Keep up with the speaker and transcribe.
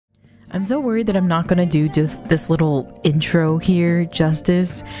I'm so worried that I'm not gonna do just this little intro here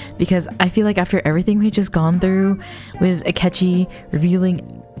justice, because I feel like after everything we've just gone through with Akechi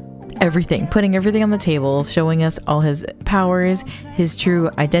revealing everything, putting everything on the table, showing us all his powers, his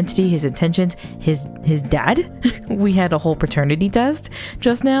true identity, his intentions, his dad. We had a whole paternity test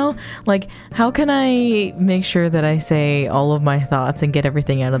just now. Like, how can I make sure that I say all of my thoughts and get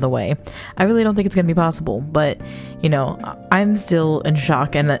everything out of the way? I really don't think it's gonna be possible, but you know, I'm still in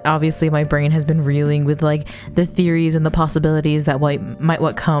shock, and obviously my brain has been reeling with like the theories and the possibilities that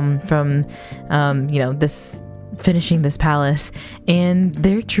might come from you know, this finishing this palace, and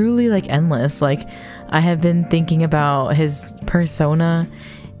they're truly like endless. Like, I have been thinking about his persona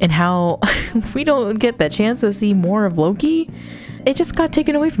and how we don't get that chance to see more of Loki. It just got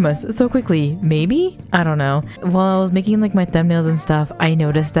taken away from us so quickly. Maybe? I don't know. While I was making like my thumbnails and stuff, I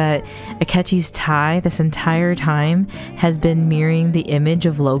noticed that Akechi's tie this entire time has been mirroring the image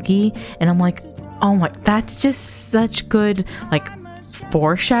of Loki, and I'm like, oh my, that's just such good like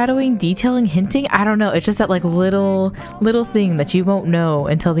foreshadowing, detailing, hinting. I don't know, it's just that like little thing that you won't know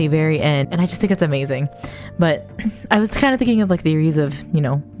until the very end, and I just think it's amazing. But I was kind of thinking of like theories of, you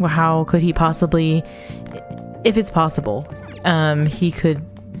know, how could he possibly, if it's possible, he could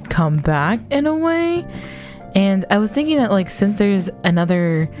come back in a way. And I was thinking that like, since there's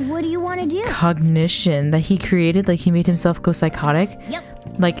another, what do you want to do, cognition that he created, like he made himself go psychotic.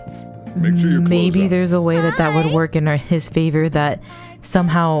 Yep. Like, maybe there's a way that would work in his favor, that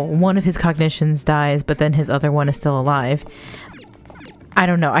somehow one of his cognitions dies, but then his other one is still alive. I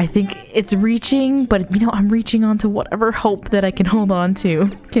don't know. I think it's reaching, but you know, I'm reaching on to whatever hope that I can hold on to.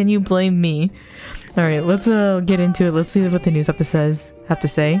 Can you blame me? All right, let's get into it. Let's see what the news have to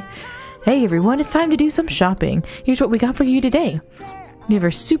say. Hey everyone, it's time to do some shopping. Here's what we got for you today. We have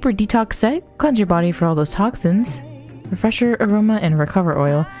our super detox set. Cleanse your body for all those toxins. Refresher, aroma, and recover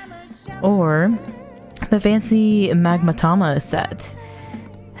oil. Or the fancy Magmatama set.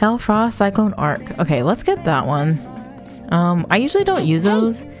 Hell, Frost, Cyclone, Arc. Okay, let's get that one. I usually don't use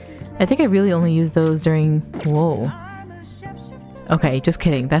those. I think I really only use those during... Whoa. Okay, just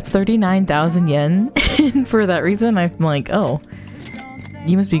kidding. That's 39,000 yen. And for that reason, I'm like, oh,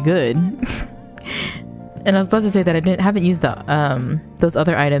 you must be good. And I was about to say that I haven't used the those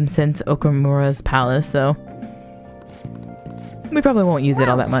other items since Okamura's palace, so we probably won't use it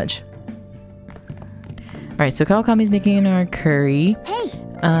all that much. Alright, so Kawakami's making our curry. Hey.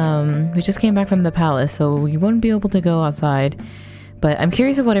 We just came back from the palace, so we wouldn't be able to go outside. But I'm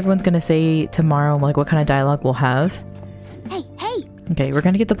curious of what everyone's gonna say tomorrow, like what kind of dialogue we'll have. Hey. Okay, we're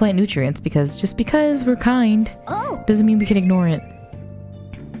gonna get the plant nutrients, because just because we're kind doesn't mean we can ignore it.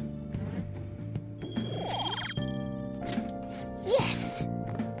 Yes.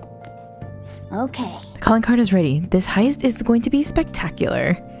 Okay. The calling card is ready. This heist is going to be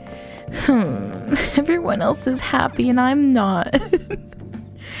spectacular. Everyone else is happy and I'm not.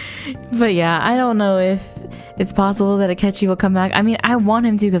 But yeah, I don't know if it's possible that Akechi will come back. I mean, I want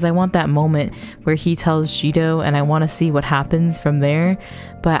him to, because I want that moment where he tells Shido, and I want to see what happens from there.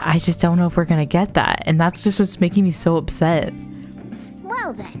 But I just don't know if we're gonna get that, and that's just what's making me so upset.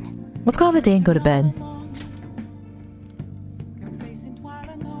 Well then, let's call it a day and go to bed.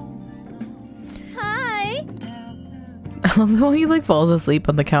 Hi. I love the way he like falls asleep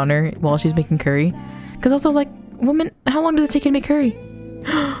on the counter while she's making curry. Because also, like, woman, how long does it take you to make curry?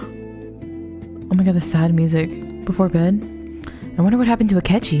 Oh my god, the sad music before bed. I wonder what happened to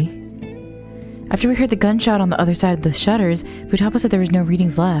Akechi. After we heard the gunshot on the other side of the shutters, Futaba said there was no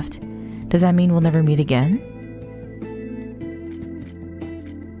readings left. Does that mean we'll never meet again?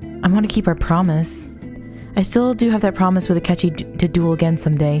 I want to keep our promise. I still do have that promise with Akechi to duel again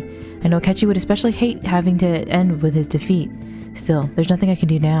someday. I know Akechi would especially hate having to end with his defeat. Still, there's nothing I can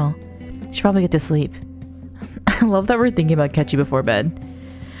do now. Should probably get to sleep. I love that we're thinking about Akechi before bed.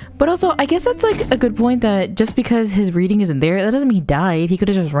 But also, I guess that's like a good point, that just because his reading isn't there, that doesn't mean he died. He could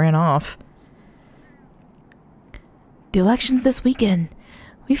have just ran off. The election's this weekend.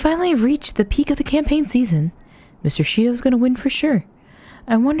 We finally reached the peak of the campaign season. Mr. Shido's gonna win for sure.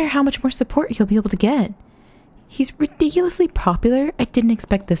 I wonder how much more support he'll be able to get. He's ridiculously popular. I didn't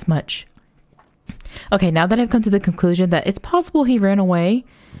expect this much. Okay, now that I've come to the conclusion that it's possible he ran away,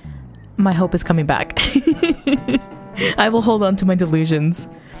 my hope is coming back. I will hold on to my delusions.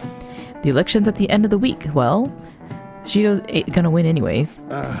 The election's at the end of the week. Well, Shido's gonna win anyway.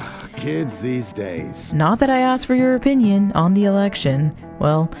 Kids these days. Not that I asked for your opinion on the election.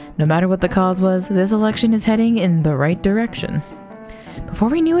 Well, no matter what the cause was, this election is heading in the right direction. Before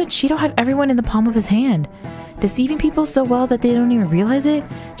we knew it, Shido had everyone in the palm of his hand, deceiving people so well that they don't even realize it.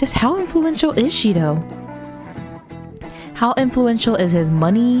 Just how influential is Shido? How influential is his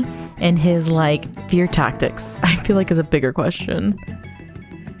money, and his, like, fear tactics, I feel like is a bigger question.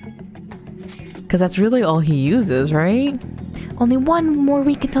 Because that's really all he uses, right? Only one more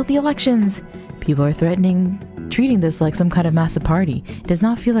week until the elections. People are treating this like some kind of massive party. It does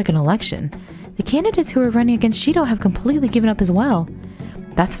not feel like an election. The candidates who are running against Shido have completely given up as well.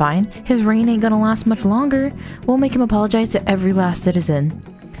 That's fine. His reign ain't gonna last much longer. We'll make him apologize to every last citizen.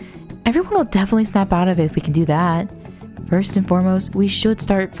 Everyone will definitely snap out of it if we can do that. First and foremost, we should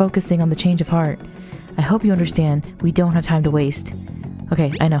start focusing on the change of heart. I hope you understand. We don't have time to waste.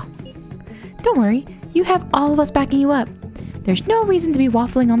 Okay, I know. Don't worry. You have all of us backing you up. There's no reason to be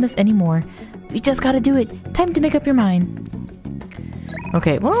waffling on this anymore. We just gotta do it. Time to make up your mind.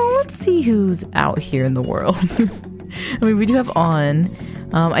 Okay, well, let's see who's out here in the world. I mean, we do have On.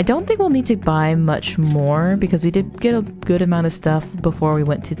 I don't think we'll need to buy much more because we did get a good amount of stuff before we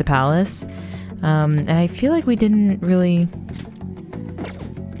went to the palace. And I feel like we didn't really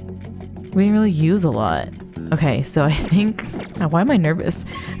use a lot. Okay, so I think... why am I nervous?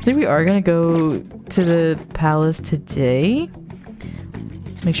 I think we are gonna go to the palace today.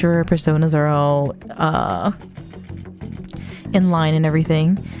 Make sure our personas are all in line and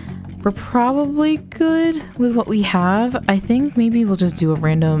everything. We're probably good with what we have. I think maybe we'll just do a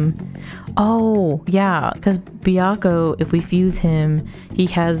random... Oh, yeah, because Byako, if we fuse him, he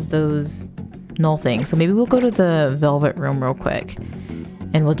has those null things. So maybe we'll go to the Velvet Room real quick.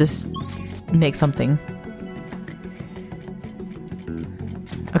 And we'll just make something.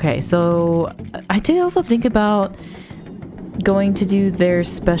 Okay, so I did also think about going to do their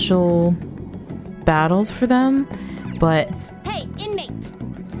special battles for them, but... Hey, inmate!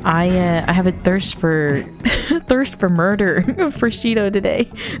 I have a thirst for thirst for murder for Shido today,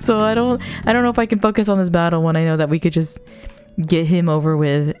 so I don't know if I can focus on this battle when I know that we could just get him over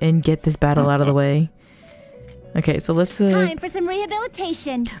with and get this battle out of the way. Okay, so let's time for some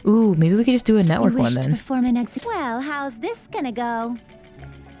rehabilitation. Ooh, maybe we could just do a network one then. Well, how's this gonna go?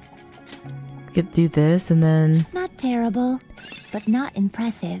 We could do this and then... Not terrible, but not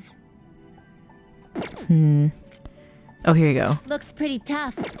impressive. Oh, here you go. Looks pretty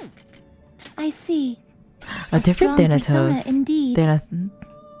tough. I see. A different Thanatos. Indeed.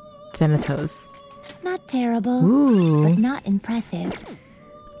 Thanatos. Not terrible, Ooh. but not impressive.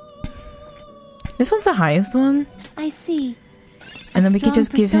 This one's the highest one. I see. And then we could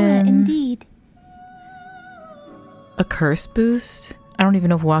just give him indeed. A curse boost. I don't even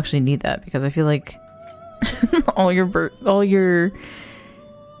know if we'll actually need that because I feel like all your curses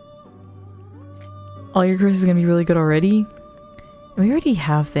are gonna be really good already. And we already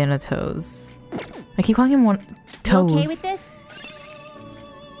have Thanatos. I keep calling him one toes.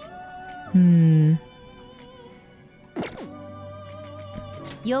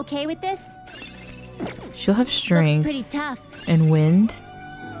 You okay with this? You okay with this? She'll have strength. Looks pretty tough. And wind.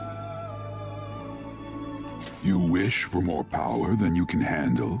 You wish for more power than you can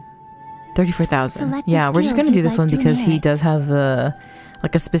handle? 34,000. Yeah, we're just gonna do this one because he does have the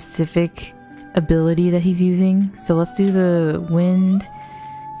like a specific ability that he's using. So let's do the wind.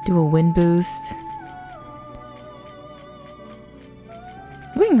 Do a wind boost.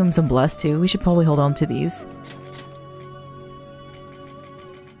 We can give him some bless too. We should probably hold on to these.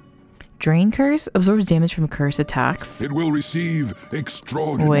 Drain curse absorbs damage from curse attacks. It will receive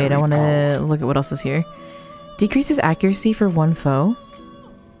extraordinary Wait, I want power. to look at what else is here. Decreases accuracy for one foe.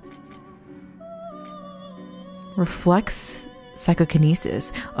 Reflects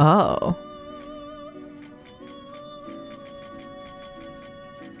psychokinesis. Oh.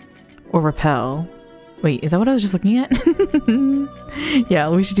 Or repel. Wait, is that what I was just looking at? Yeah,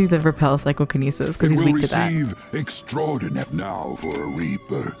 we should do the repel psychokinesis because he's weak to that. It will receive extraordinary now for a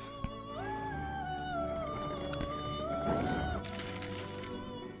rebirth.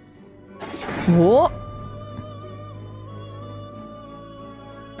 Whoa!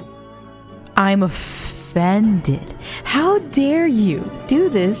 I'm offended. How dare you do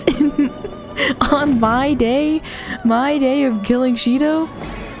this on my day of killing Shido?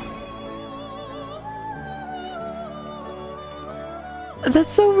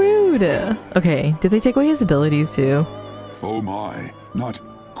 That's so rude. Okay, did they take away his abilities too? Oh my, not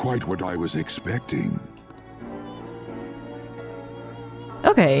quite what I was expecting.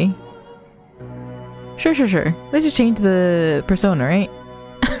 Okay. Sure. They just changed the persona, right?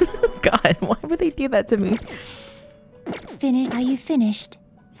 God, why would they do that to me? Are you finished?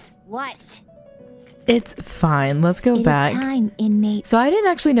 What? It's fine. Let's go back. It is time, inmate. So I didn't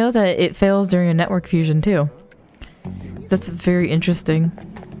actually know that it fails during a network fusion too. That's very interesting.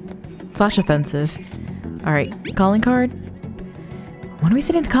 / offensive. Alright, calling card. When are we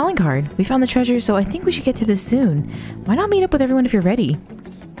sending the calling card? We found the treasure, so I think we should get to this soon. Why not meet up with everyone if you're ready?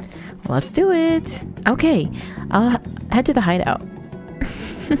 Let's do it. Okay, I'll head to the hideout.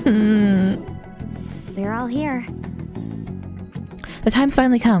 We're all here. The time's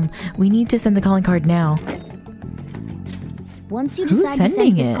finally come. We need to send the calling card now. Once you Who's decide to send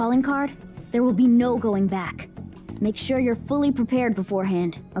sending this it? calling card, there will be no going back. Make sure you're fully prepared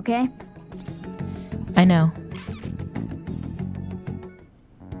beforehand, okay? I know.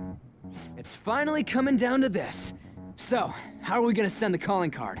 It's finally coming down to this. So, how are we gonna send the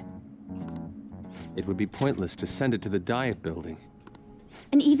calling card? It would be pointless to send it to the Diet Building.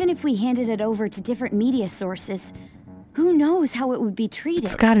 And even if we handed it over to different media sources, who knows how it would be treated?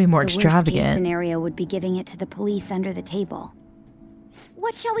 It's gotta be more The worst extravagant. case scenario would be giving it to the police under the table.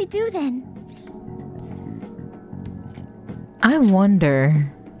 What shall we do then? I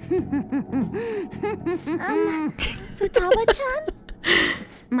wonder. Futaba-chan?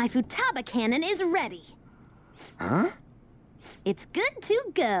 My Futaba cannon is ready. Huh? It's good to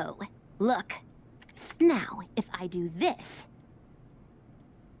go. Look. Now, if I do this...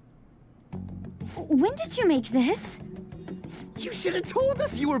 When did you make this? You should have told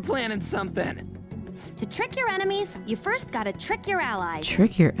us you were planning something. To trick your enemies, you first gotta trick your allies.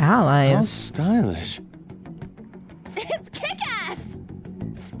 Trick your How allies. stylish. It's kick-ass!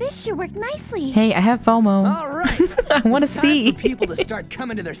 This should work nicely. Hey, I have FOMO. All right. I want to It's time see. for people to start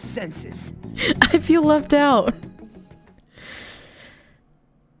coming to their senses. I feel left out.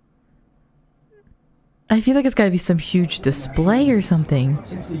 I feel like it's got to be some huge display or something.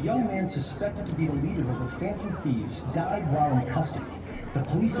 Since the young man suspected to be the leader of the Phantom Thieves died while in custody, the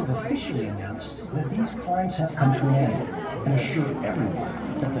police have officially announced that these crimes have come to an end and assure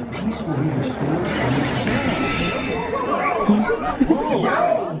everyone that the peace will be restored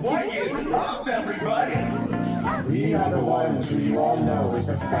What is up, everybody? We are the ones who you all know as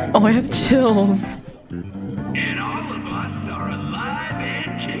the Phantom. Oh, I have chills. And all of us are alive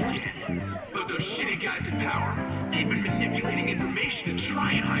and kicking. But those shitty guys in power, they've been manipulating information to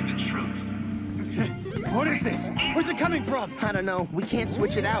try and hide the truth. What is this? Where's it coming from? I don't know. We can't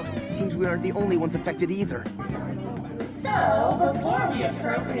switch it out. Seems we aren't the only ones affected either. So, before we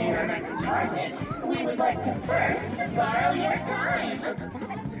appropriate our next target, we would like to first borrow your time.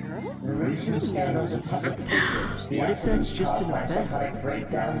 The recent scandals of public figures, the accidents just an psychotic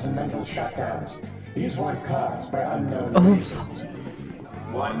breakdowns and mental shutdowns. These weren't caused by unknown reasons.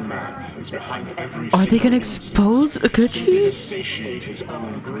 One man is behind every. Are they gonna expose Akuchi? To satiate his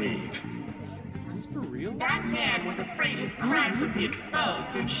own greed. That man was afraid his crimes would be exposed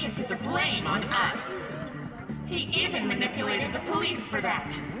and shifted the blame on us. He even manipulated the police for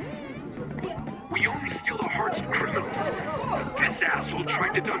that. We only steal the hearts of criminals. This asshole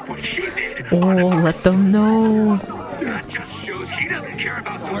tried to do what he did. Oh, let them know. That just shows he doesn't care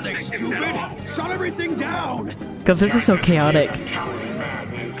about those Are they victims at all. stupid? Shut everything down! God, this is so chaotic.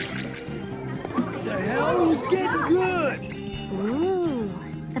 The hell? Who's getting good? Ooh,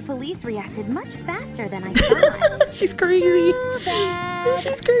 the police reacted much faster than I thought. She's crazy. Too bad.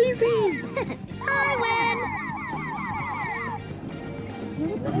 She's crazy. I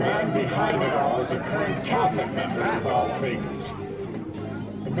The man behind it all is a current cabinet member of all things.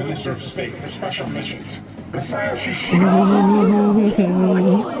 The Minister of State for Special Missions, Masayoshi Shido.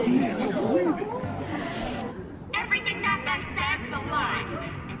 Everything that guy says is a lie.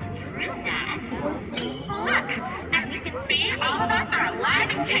 And to prove that, look, as you can see, all of us are alive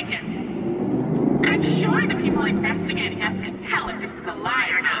and kicking. I'm sure the people investigating us can tell if this is a lie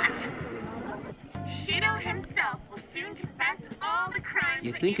or not. Shido himself will soon confess all the crimes.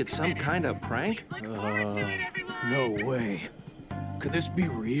 You that think you it's some committed. kind of prank? Look forward to it, everyone. No way. Could this be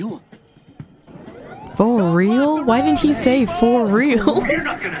real? For real? Why didn't he say for real? We're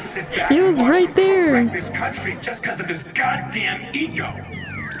not gonna sit back He and was watch right you there. wreck this country just because of his goddamn ego.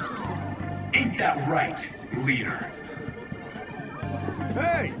 Ain't that right, leader?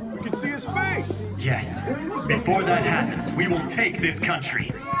 Hey, you can see his face. Yes. Before that happens, we will take this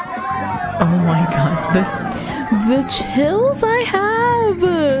country. Oh my god. The chills I have.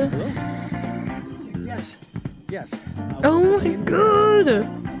 Yes. Yes. Oh my god.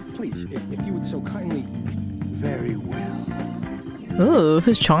 Please, if you would so kindly. Very well. Ooh,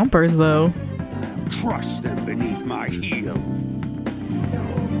 his chompers though. Crush them beneath my heel.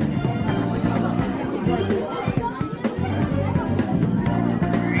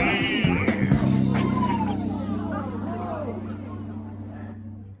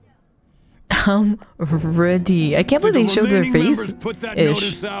 I'm ready. I can't believe they showed their face. Put that Ish.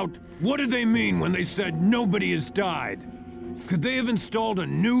 notice out. What did they mean when they said nobody has died? Could they have installed a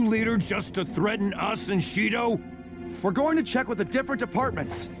new leader just to threaten us and Shido? We're going to check with the different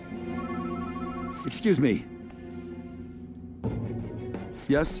departments. Excuse me.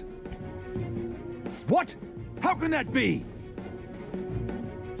 Yes? What? How can that be?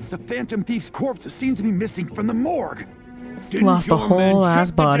 The Phantom Thief's corpse seems to be missing from the morgue. Didn't Lost the your whole men ass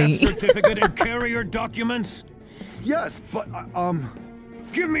check the body. death certificate and carrier documents? Yes, but,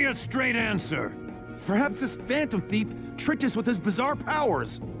 Give me a straight answer. perhaps this Phantom Thief tricked us with his bizarre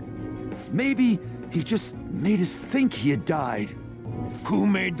powers. Maybe he just made us think he had died. Who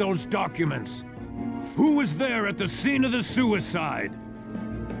made those documents? Who was there at the scene of the suicide?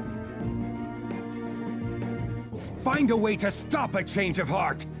 Find a way to stop a change of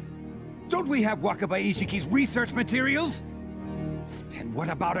heart. Don't we have Wakaba Ishiki's research materials? And what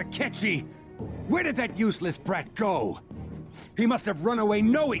about Akechi? Where did that useless brat go? He must have run away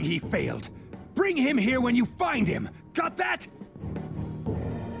knowing he failed. Bring him here when you find him. Got that?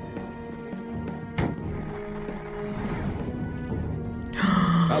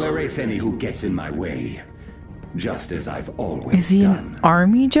 I'll erase any who gets in my way. Just as I've always Is he done. an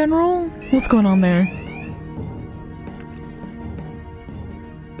army general? What's going on there?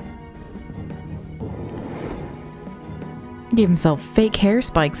 Gave himself fake hair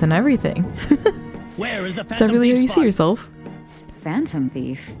spikes and everything. Where is the Is Phantom that really how you Thief's see body? yourself? Phantom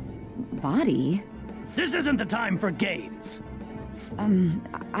Thief? Body? This isn't the time for games.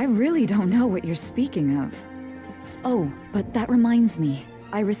 I really don't know what you're speaking of. Oh, but that reminds me.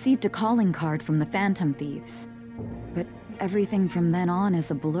 I received a calling card from the Phantom Thieves. But everything from then on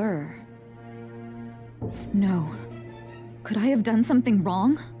is a blur. No. Could I have done something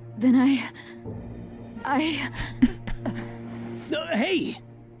wrong? Then Hey!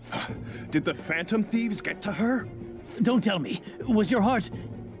 Did the Phantom Thieves get to her? Don't tell me. Was your heart...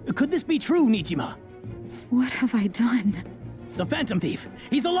 Could this be true, Nichima? What have I done? The Phantom Thief!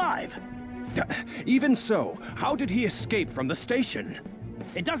 He's alive! Even so, how did he escape from the station?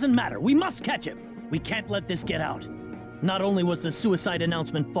 It doesn't matter. We must catch him. We can't let this get out. Not only was the suicide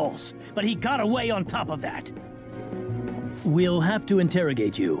announcement false, but he got away on top of that. We'll have to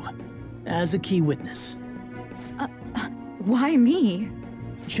interrogate you as a key witness. Why me?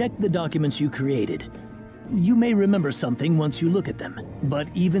 Check the documents you created. You may remember something once you look at them, but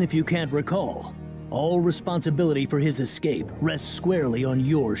even if you can't recall, all responsibility for his escape rests squarely on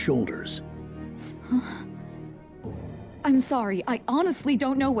your shoulders. Huh? I'm sorry, I honestly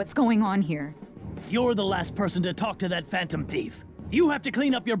don't know what's going on here. You're the last person to talk to that Phantom Thief. You have to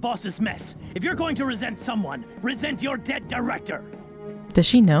clean up your boss's mess. If you're going to resent someone, resent your dead director. Does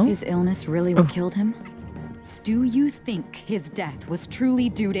she know? His illness really what killed him? Do you think his death was truly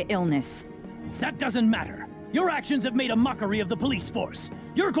due to illness? That doesn't matter. Your actions have made a mockery of the police force.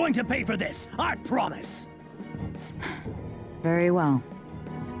 You're going to pay for this, I promise. Very well.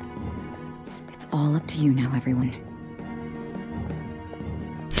 It's all up to you now, everyone.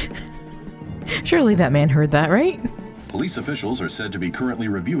 Surely that man heard that, right? Police officials are said to be currently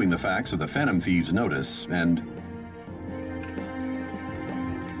reviewing the facts of the Phantom Thieves' notice, and...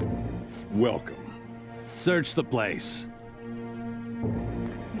 Welcome. Search the place.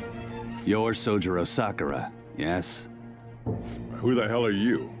 You're Sojiro Sakura, yes? Who the hell are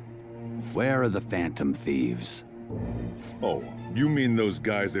you? Where are the Phantom Thieves? Oh, you mean those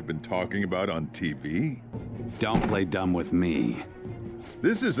guys they've been talking about on TV? Don't play dumb with me.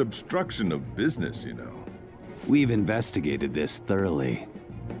 This is obstruction of business, you know. We've investigated this thoroughly.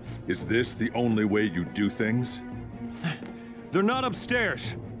 Is this the only way you do things? They're not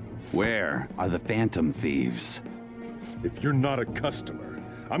upstairs. Where are the Phantom Thieves? If you're not a customer,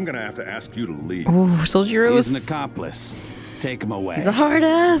 I'm gonna have to ask you to leave. Ooh, Sojiro He's is... an accomplice. Take him away. He's a hard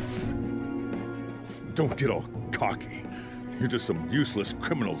ass. Don't get all cocky. You're just some useless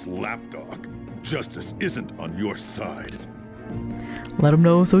criminal's lapdog. Justice isn't on your side. Let him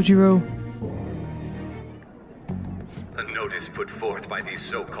know, Sojiro. The notice put forth by these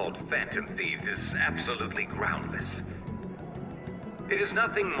so-called Phantom Thieves is absolutely groundless. It is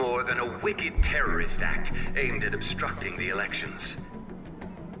nothing more than a wicked terrorist act aimed at obstructing the elections.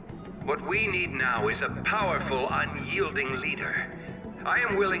 What we need now is a powerful, unyielding leader. I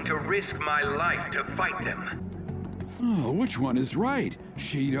am willing to risk my life to fight them. Oh, which one is right?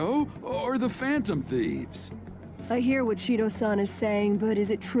 Shido or the Phantom Thieves? I hear what Shido-san is saying, but is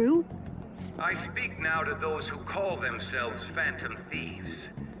it true? I speak now to those who call themselves Phantom Thieves.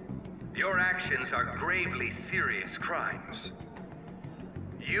 Your actions are gravely serious crimes.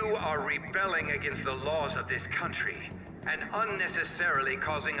 You are rebelling against the laws of this country and unnecessarily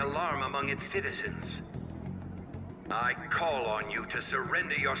causing alarm among its citizens. I call on you to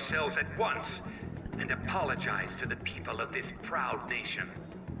surrender yourselves at once and apologize to the people of this proud nation.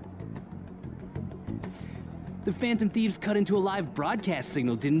 The Phantom Thieves cut into a live broadcast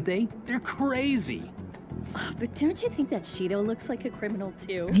signal, didn't they? They're crazy. But don't you think that Shido looks like a criminal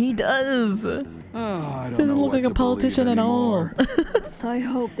too? He does. Oh, I don't Doesn't know look like a politician at all. I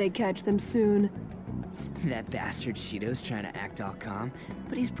hope they catch them soon. That bastard Shido's trying to act all calm,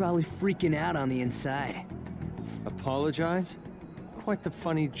 but he's probably freaking out on the inside. Apologize? Quite the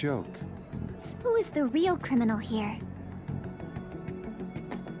funny joke. Who is the real criminal here?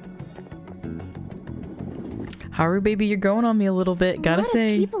 Haru, baby, you're growing on me a little bit, gotta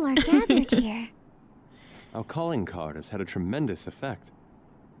say. People are gathered here. Our calling card has had a tremendous effect.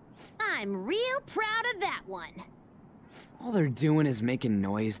 I'm real proud of that one. All they're doing is making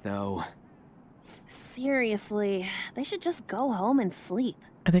noise, though. Seriously, they should just go home and sleep.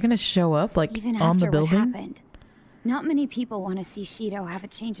 Are they gonna show up, like, Even on the after building? what happened, not many people want to see Shido have a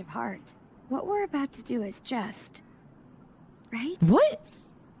change of heart. What we're about to do is just... right? What?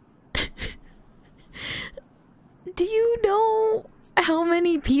 Do you know how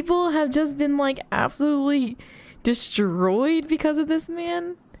many people have just been, like, absolutely destroyed because of this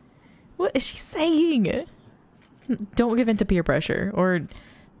man? What is she saying? Don't give in to peer pressure or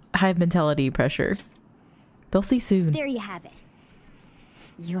hive mentality pressure. They'll see soon. There you have it.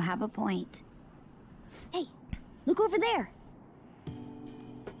 You have a point. Hey, look over there.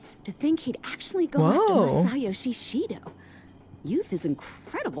 To think he'd actually go after Whoa. Masayoshi Shido. Youth is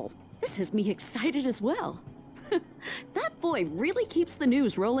incredible. This has me excited as well. That boy really keeps the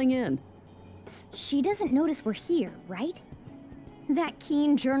news rolling in. She doesn't notice we're here, right? That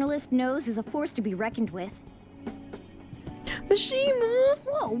keen journalist nose is a force to be reckoned with. Mishima!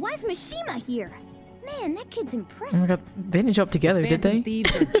 Whoa, why's Mishima here? Man, that kid's Oh impressive. my god, they didn't show up together, did they? Phantom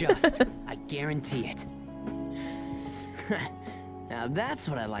thieves are just. I guarantee it. Now that's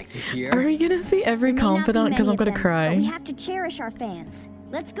what I like to hear. Are we gonna see every There may not be confidant? Because I'm many gonna of them, but we cry. have to cherish our fans.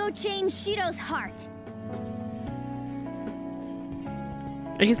 Let's go change Shido's heart.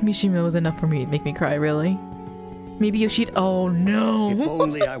 I guess Mishima was enough for me to make me cry, really. Maybe Yoshida. Oh no! If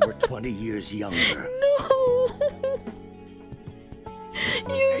only I were 20 years younger. No!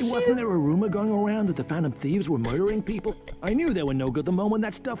 Hey, wasn't there a rumor going around that the Phantom Thieves were murdering people? I knew they were no good the moment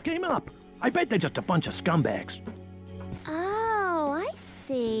that stuff came up. I bet they're just a bunch of scumbags. Oh, I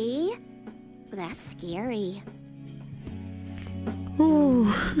see. That's scary.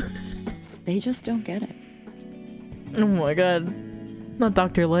 Ooh. They just don't get it. Oh my god. Not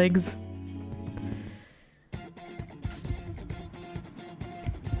Dr. Legs.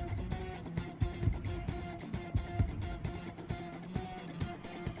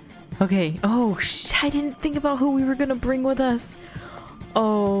 Okay. Oh, I didn't think about who we were gonna bring with us.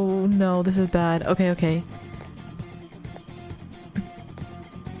 Oh no, this is bad. Okay, okay.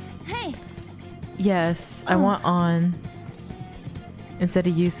 Hey! Yes, I want On instead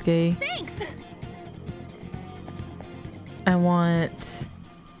of Yusuke. Thanks! I want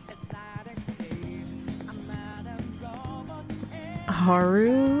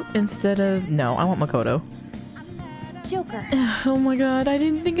Haru instead of... No, I want Makoto. Joker. Oh my god, I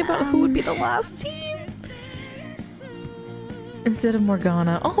didn't think about who would be the last team. Instead of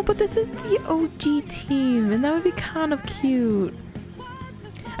Morgana. Oh, but this is the OG team, and that would be kind of cute.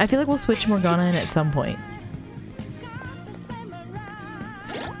 I feel like we'll switch Morgana in at some point.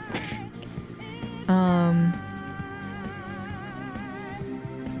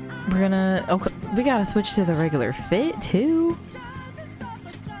 We're gonna... Oh, we gotta switch to the regular fit, too.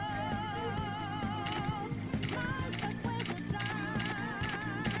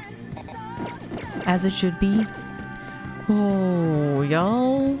 As it should be. Oh,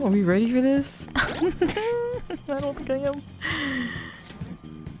 y'all, are we ready for this? I don't think I am.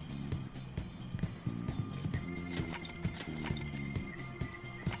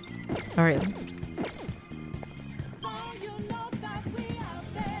 All right.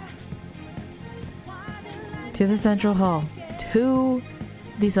 To the central hall. To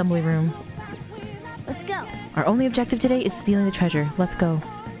the assembly room. Let's go. Our only objective today is stealing the treasure. Let's go.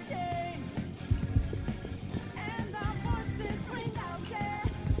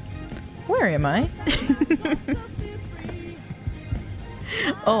 Where am I?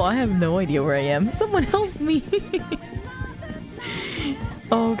 Oh, I have no idea where I am. Someone help me.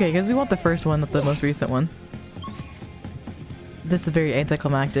 Oh, okay, because we want the first one, not the most recent one. This is very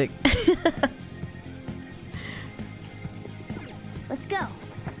anticlimactic. Let's go.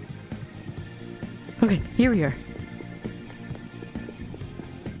 Okay, here we are.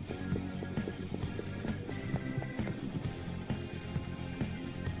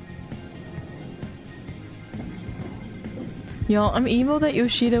 Y'all, I'm emo that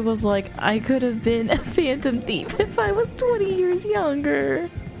Yoshida was like, I could have been a Phantom Thief if I was 20 years younger.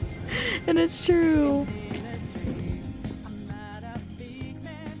 And it's true.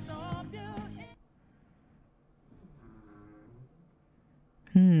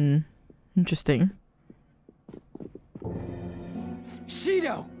 Interesting.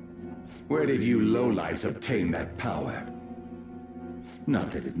 Shido! Where did you lowlifes obtain that power?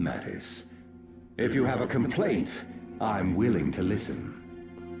 Not that it matters. If you have a complaint, I'm willing to listen.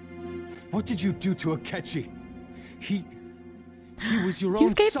 What did you do to Akechi? He was your own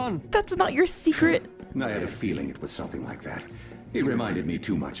son. That's not your secret. I had a feeling it was something like that. He reminded me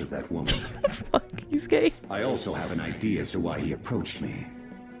too much of that woman. Fuck, Yusuke. I also have an idea as to why he approached me.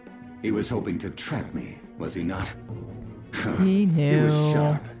 He was hoping to trap me, was he not? He knew. He was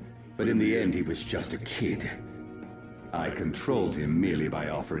sharp, but in the end he was just a kid. I controlled him merely by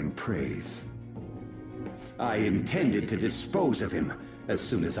offering praise. I intended to dispose of him as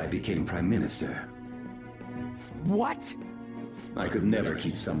soon as I became Prime Minister. What? I could never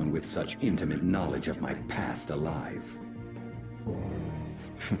keep someone with such intimate knowledge of my past alive.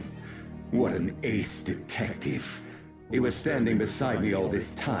 What an ace detective. He was standing beside me all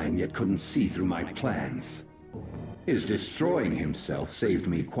this time, yet couldn't see through my plans. His destroying himself saved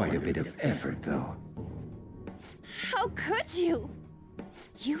me quite a bit of effort, though. How could you?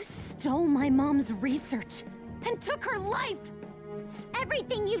 You stole my mom's research and took her life!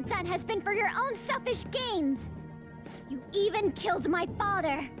 Everything you've done has been for your own selfish gains. You even killed my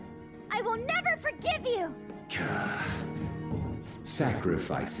father. I will never forgive you!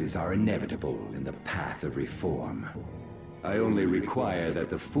 Sacrifices are inevitable in the path of reform. I only require that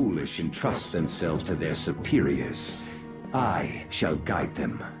the foolish entrust themselves to their superiors. I shall guide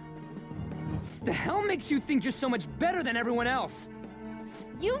them. The hell makes you think you're so much better than everyone else?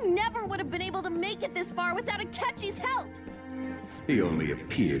 You never would have been able to make it this far without Akechi's help! He only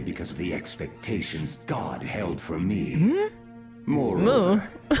appeared because of the expectations God held for me. Moreover,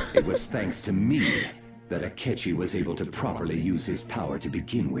 it was thanks to me that Akechi was able to properly use his power to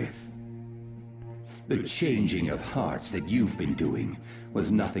begin with. The changing of hearts that you've been doing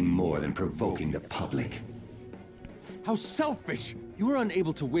was nothing more than provoking the public. How selfish! You were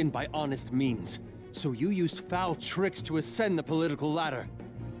unable to win by honest means, so you used foul tricks to ascend the political ladder.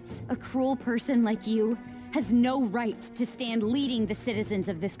 A cruel person like you has no right to stand leading the citizens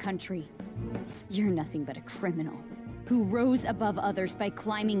of this country. You're nothing but a criminal who rose above others by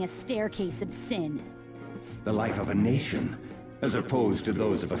climbing a staircase of sin. The life of a nation, as opposed to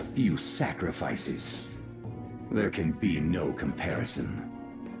those of a few sacrifices. There can be no comparison.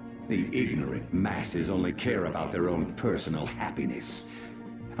 The ignorant masses only care about their own personal happiness.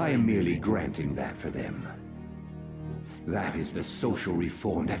 I am merely granting that for them. That is the social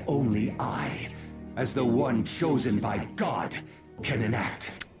reform that only I, as the one chosen by God, can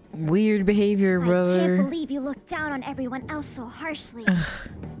enact. Weird behavior, brother. I can't believe you look down on everyone else so harshly.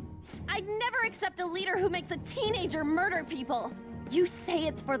 I'd never accept a leader who makes a teenager murder people. You say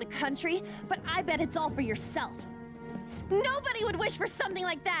it's for the country, but I bet it's all for yourself. Nobody would wish for something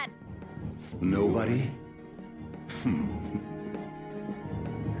like that. Nobody?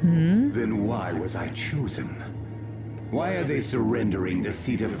 Then why was I chosen? Why are they surrendering the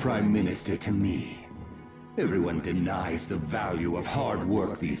seat of Prime Minister to me? Everyone denies the value of hard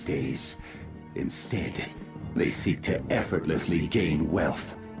work these days. Instead, they seek to effortlessly gain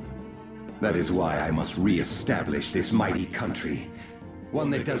wealth. That is why I must re-establish this mighty country. One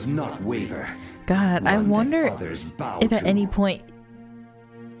that does not waver. God, I wonder if at any point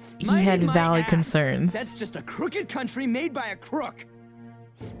he had valid concerns. That's just a crooked country made by a crook.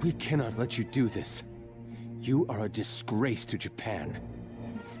 We cannot let you do this. You are a disgrace to Japan.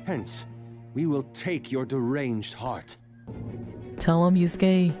 Hence, we will take your deranged heart. Tell him,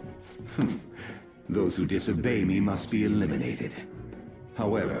 Yusuke. Those who disobey me must be eliminated.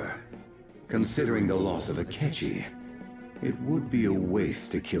 However, considering the loss of Akechi, it would be a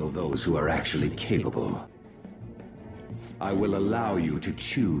waste to kill those who are actually capable. I will allow you to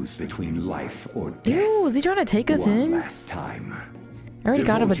choose between life or death. Ew, is he trying to take us in? Last time. I already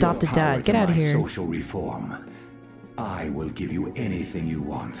got an adopted dad. Get out of here. Social reform. I will give you anything you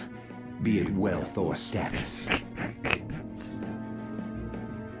want, be it wealth or status.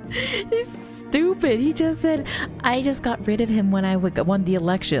 He's stupid. He just said, I just got rid of him when I won the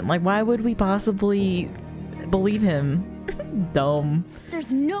election. Like, why would we possibly believe him? Dumb.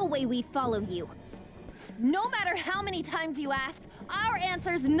 There's no way we'd follow you. No matter how many times you ask, our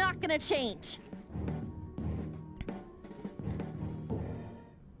answer's not gonna change.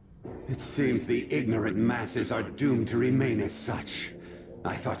 It seems the ignorant masses are doomed to remain as such.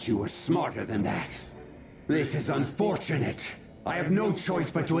 I thought you were smarter than that. This is unfortunate. I have no choice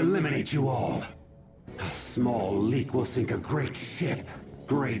but to eliminate you all. A small leak will sink a great ship.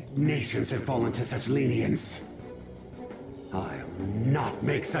 Great nations have fallen to such lenience. I'll not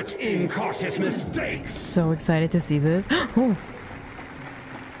make such incautious mistakes. So excited to see this. Oh.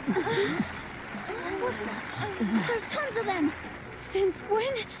 There's tons of them! Since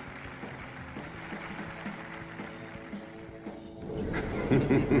when?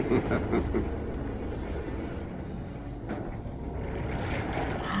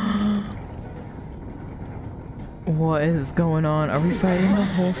 What is going on? Are we fighting the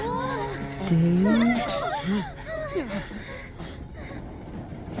whole stage?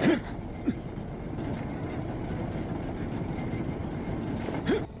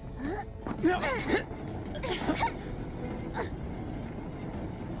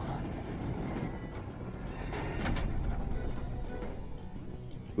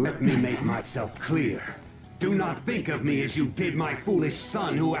 Let me make myself clear. Do not think of me as you did my foolish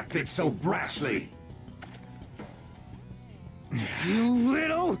son who acted so brashly. You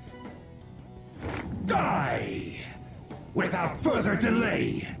little... Die! Without further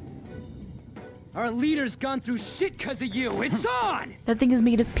delay! Our leader's gone through shit because of you! It's on! That thing is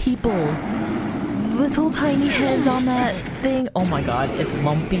made of people. Little tiny heads on that thing. Oh my god, it's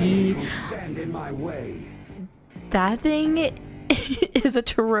lumpy. Stand in my way. That thing is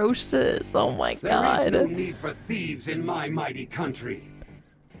atrocious. Oh my god. There is no need for thieves in my mighty country.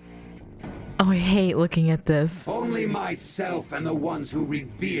 Oh, I hate looking at this. Only myself and the ones who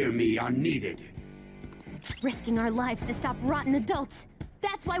revere me are needed. Risking our lives to stop rotten adults.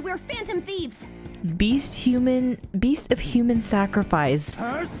 That's why we're phantom thieves. Beast of human sacrifice.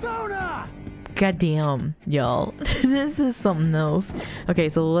 Persona! Goddamn, y'all. This is something else. Okay,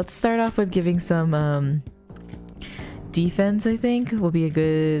 so let's start off with giving some defense, I think, will be a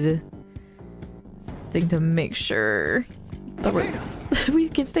good thing to make sure that we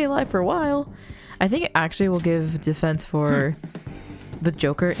can stay alive for a while. I think it actually will give defense for the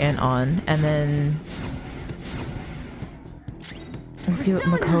Joker and On, and then we'll see what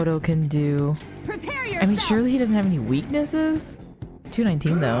Makoto can do. I mean, surely he doesn't have any weaknesses?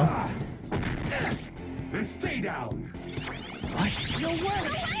 219 though. And stay down. What? No way!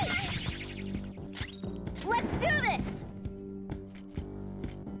 Let's do this!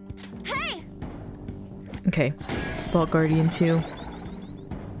 Hey! Okay. Vault Guardian 2.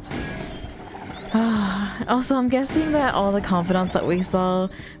 Also, I'm guessing that all the confidants that we saw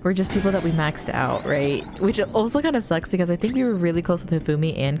were just people that we maxed out, right? Which also kind of sucks because I think we were really close with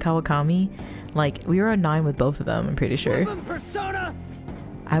Hifumi and Kawakami. Like, we were on 9 with both of them, I'm pretty sure. Persona!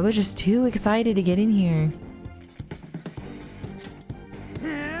 I was just too excited to get in here.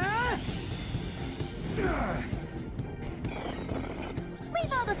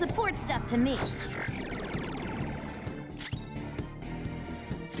 Leave all the support stuff to me.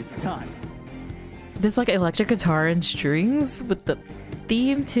 It's time. There's like electric guitar and strings with the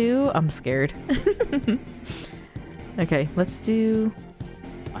theme too. I'm scared. Okay, let's do...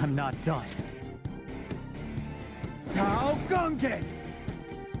 I'm not done. Sao Gungan!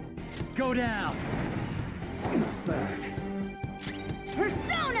 Go down!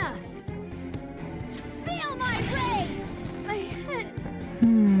 Persona! Feel my rage! My head...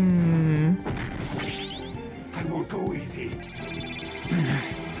 I won't go easy.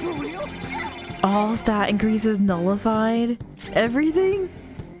 For real? All stat increases nullified? Everything?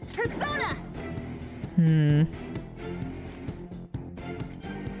 Persona!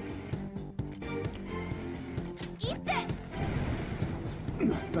 Eat this!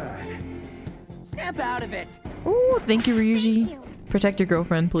 Not bad. Snap out of it! Ooh, thank you, Ryuji. Protect your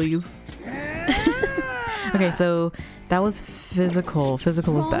girlfriend, please. Okay, so that was physical.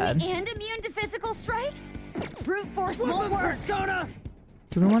 Physical was bad. And immune to physical strikes? Brute force won't work! Persona!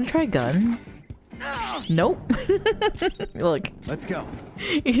 Do we want to try gun? Nope. Look. Let's go.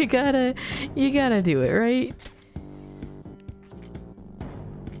 You gotta do it, right?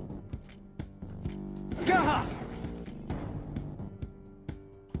 Skaha!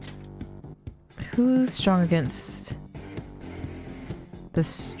 Who's strong against the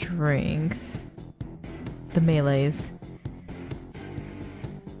strength? The melees.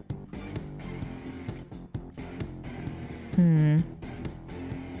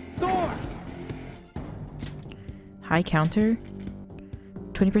 Thor! High counter?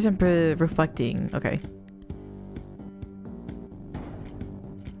 20% reflecting. Okay.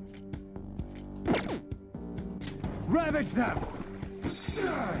 Ravage them!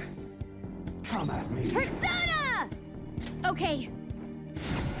 Come at me. Persona! Okay.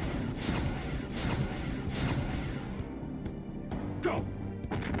 Go!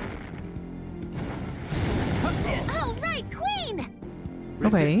 All right, Queen!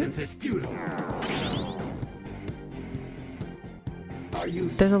 Okay. Resistance is futile. Are you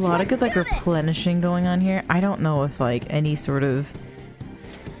There's a lot of good like replenishing going on here. I don't know if like any sort of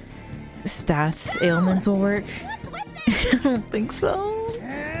stats ailments will work. I don't think so.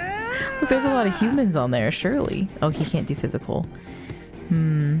 Look, there's a lot of humans on there, surely. Oh, he can't do physical.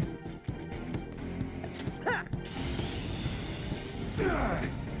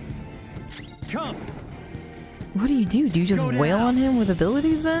 Come. What do? Do you just wail on him with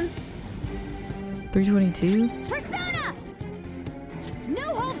abilities then? 322? Persona!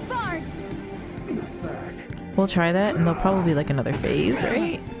 No holds barred! We'll try that and there'll probably be like another phase,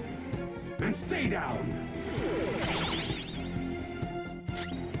 right? And stay down.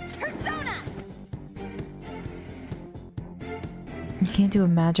 Persona! You can't do a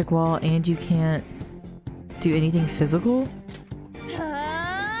magic wall and you can't do anything physical?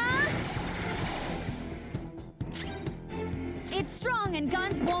 It's strong and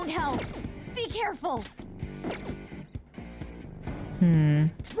guns won't help. Be careful.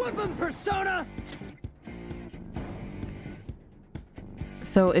 Weapon Persona!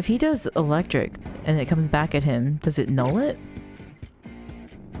 So if he does electric and it comes back at him, does it null it?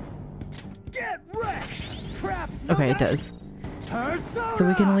 Get wrecked! Crap! Okay, it does. Persona! So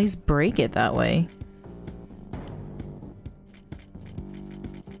we can at least break it that way.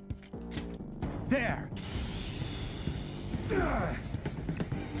 There!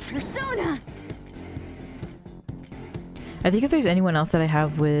 Persona! I think if there's anyone else that I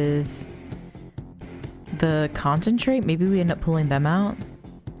have with the concentrate, maybe we end up pulling them out.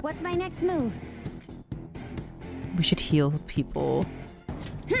 What's my next move? We should heal people.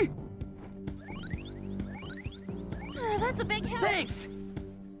 That's a big help. Thanks!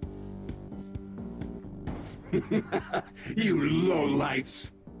 You lowlifes!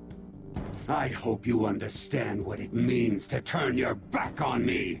 I hope you understand what it means to turn your back on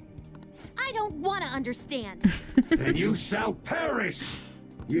me. I don't want to understand. Then you shall perish!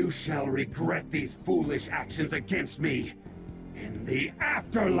 You shall regret these foolish actions against me in the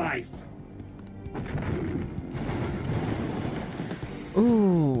afterlife!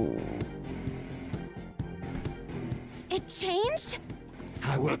 Ooh. It changed?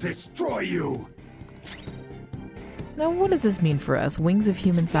 I will destroy you! Now what does this mean for us? Wings of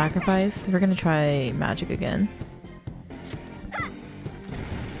human sacrifice? We're gonna try magic again.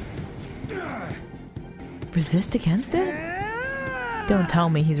 Resist against it? Don't tell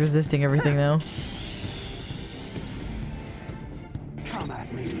me he's resisting everything though. Come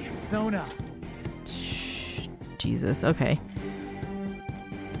at me, Persona! Shh. Jesus, okay.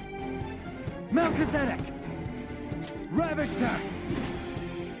 Melchizedek! Ravage that!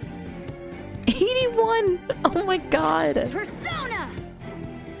 81! Oh my god! Persona!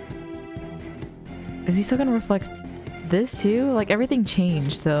 Is he still gonna reflect this too? Like everything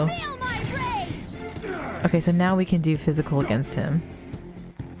changed, so... Feel my rage! Okay, so now we can do physical against him.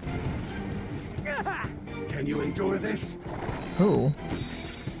 Can you endure this? Oh.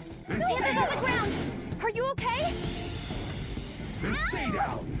 Hands on the ground! Are you okay? Then stay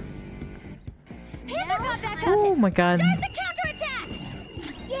down! Panther got back up! Oh my god. Start the counterattack!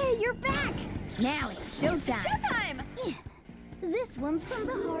 Yay, you're back! Now it's showtime! Showtime! This one's from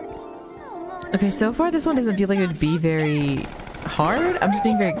the heart. Okay, so far this one doesn't feel like it would be very hard. I'm just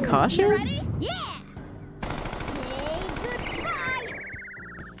being very cautious. Yeah! Say goodbye!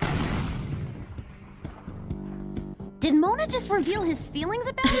 Did Mona just reveal his feelings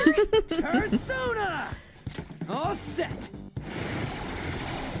about her? Persona! All set!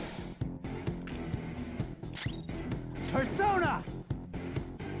 Persona!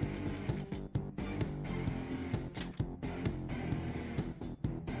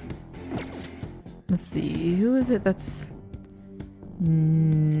 Let's see, who is it that's...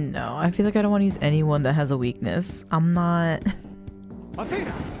 No, I feel like I don't want to use anyone that has a weakness. I'm not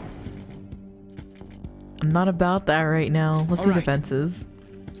about that right now. Let's do defenses.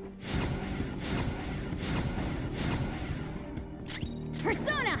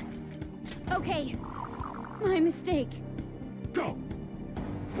 Persona! Okay, my mistake. Go!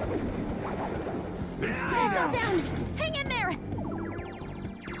 Fall down! Hang in there!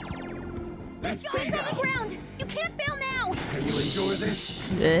 Then Your stay hands on down! the ground! You can't fail now! Can you endure this?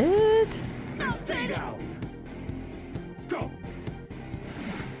 Shit. Then stay down! Go!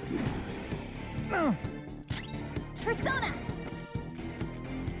 Persona!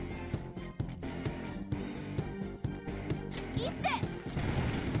 Eat this!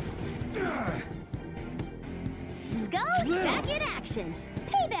 Skulls back in action.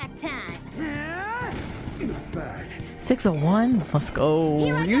 Payback time. Not bad. 601. Let's go.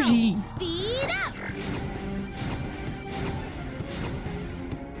 Here I go. Yuji. Speed up.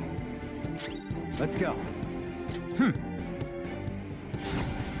 Let's go.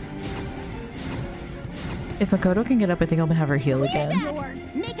 If Makoto can get up, I think I'll have her heal again. Yours.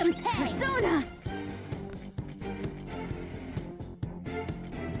 Make 'em pay. Persona!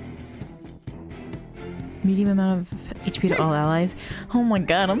 Medium amount of HP to all allies. Oh my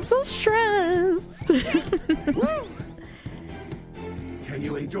god, I'm so stressed. Can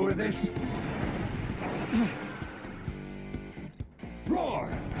you endure this? Roar!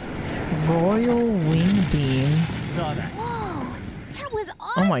 Royal Wing Beam. Saw that. Whoa, that was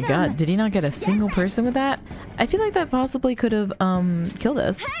awesome. Oh my god, did he not get a single person with that? I feel like that possibly could have killed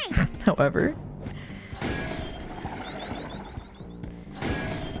us. Hey! However.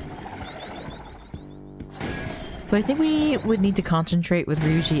 So I think we would need to concentrate with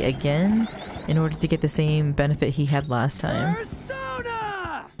Ryuji again in order to get the same benefit he had last time.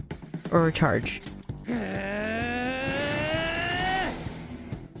 Persona! Or charge.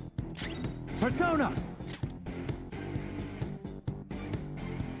 Persona!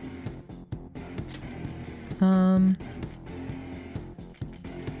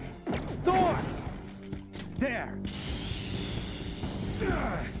 Thor! There!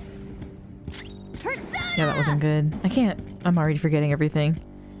 Persona! Yeah, that wasn't good. I can't. I'm already forgetting everything.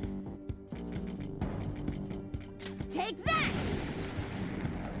 Take that!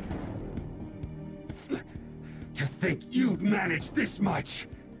 To think you'd manage this much!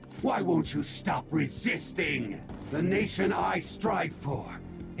 Why won't you stop resisting? The nation I strive for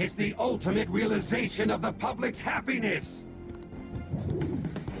is the ultimate realization of the public's happiness!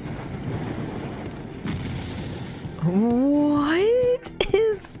 What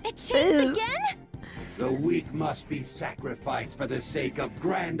is It changed this? again? The weak must be sacrificed for the sake of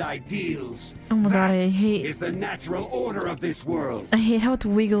grand ideals. Oh my god, I That hate... is the natural order of this world. I hate how it's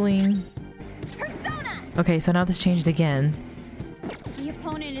wiggling. Persona! Okay, so now this changed again. The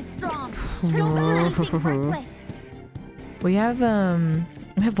opponent is strong. Don't let anything reckless. We have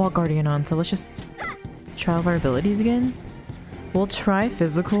Vault Guardian on, so let's just try all of our abilities again. We'll try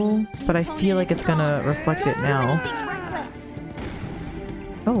physical, but I feel like it's gonna reflect it now.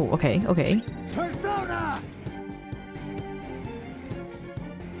 Oh, okay, okay. Persona!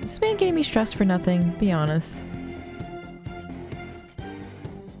 This man getting me stressed for nothing, be honest.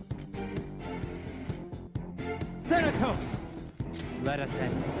 Thanatos! Let us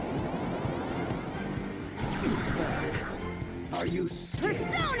end it. Are you scared?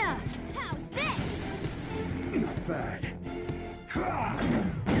 Persona! How's this? Not bad.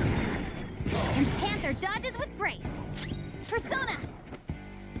 And Panther dodges with grace. Persona!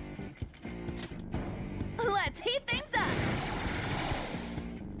 Let's heat things up!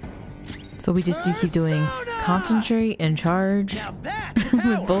 So we just do keep doing concentrate and charge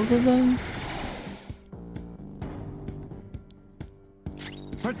with both of them.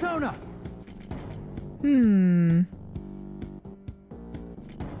 Persona!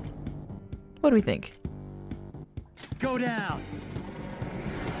 What do we think? Go down!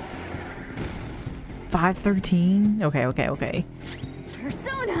 513? Okay, okay, okay.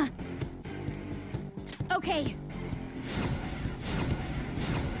 Persona! Okay.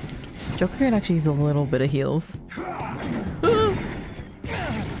 Joker can actually use a little bit of heals. Let's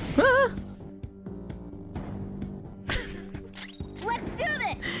do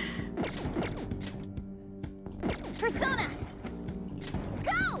this! Persona!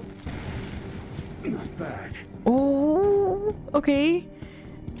 Go! Not bad. Oh, okay.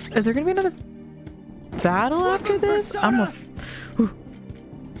 Is there gonna be another battle after this? I'm a...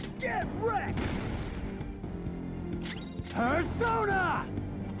 Get wrecked! Persona!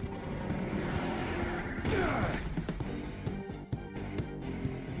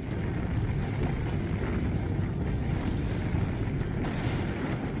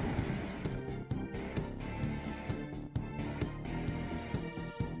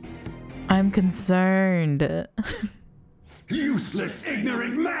 I'm concerned. Useless,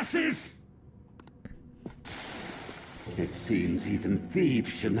 ignorant masses! It seems even thieves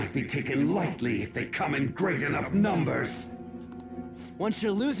should not be taken lightly if they come in great enough numbers. Once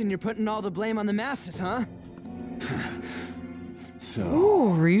you're losing, you're putting all the blame on the masses, huh? So...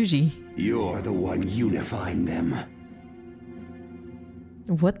 Ooh, Ryuji. You're the one unifying them.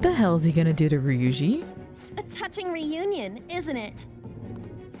 What the hell is he gonna do to Ryuji? A touching reunion, isn't it?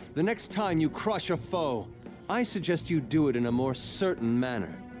 The next time you crush a foe, I suggest you do it in a more certain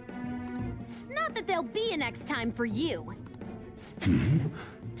manner. Not that there'll be a next time for you.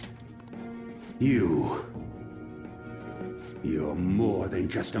 You're more than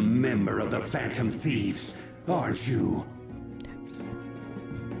just a member of the Phantom Thieves, aren't you?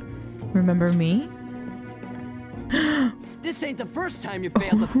 Remember me? This ain't the first time you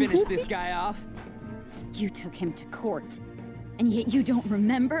failed to finish this guy off. You took him to court, and yet you don't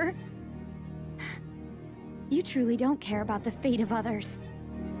remember? You truly don't care about the fate of others.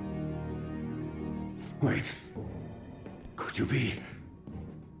 Wait. Could you be...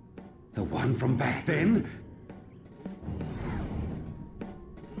 The one from back then?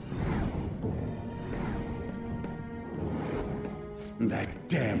 That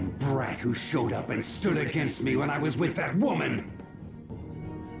damn brat who showed up and stood against me when I was with that woman!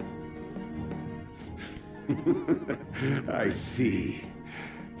 I see.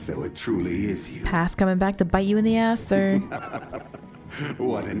 So it truly is you. Past coming back to bite you in the ass, sir.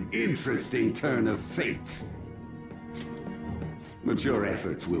 What an interesting turn of fate. But your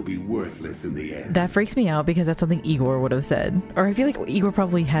efforts will be worthless in the end. That freaks me out because that's something Igor would have said. Or I feel like Igor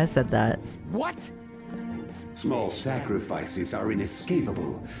probably has said that. What? Small sacrifices are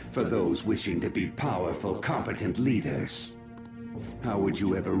inescapable for those wishing to be powerful, competent leaders. How would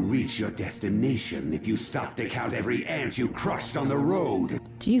you ever reach your destination if you stopped to count every ant you crushed on the road?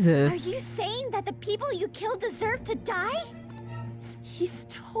 Jesus. Are you saying that the people you killed deserve to die? He's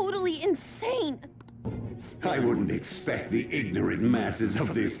totally insane. I wouldn't expect the ignorant masses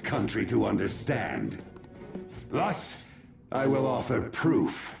of this country to understand. Thus, I will offer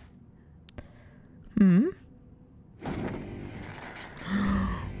proof.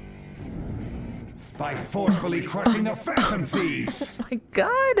 By forcefully crushing the Phantom Thieves! Oh my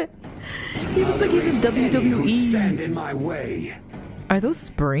god! He looks like he's in WWE. Stand in my way. Are those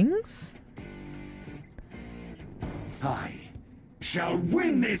springs? I shall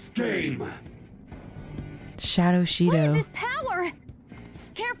win this game! Shadow Shido. What is this power?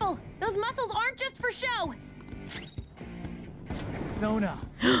 Careful! Those muscles aren't just for show! Sona.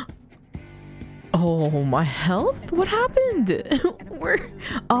 Oh, my health? What happened?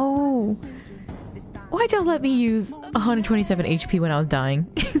 Oh. Why'd y'all let me use 127 HP when I was dying?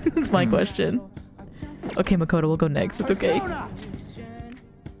 That's my question. Okay, Makoto, we'll go next. It's okay.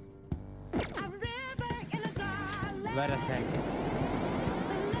 Let us end it.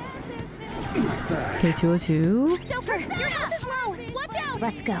 Okay, 202. Joker, your health is low! Watch out!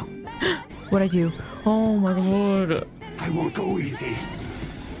 Let's go. What'd I do? Oh my god. I won't go easy.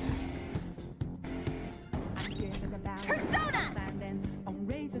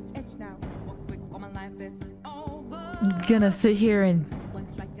 Gonna sit here and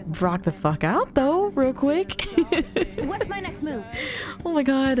rock the fuck out though, real quick. What's my next move? Oh my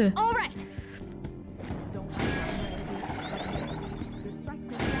god. All right.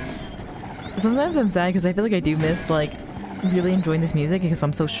 Sometimes I'm sad because I feel like I do miss like really enjoying this music because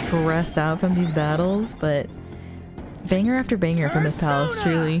I'm so stressed out from these battles, but banger after banger from this palace,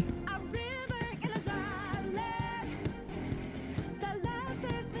 truly.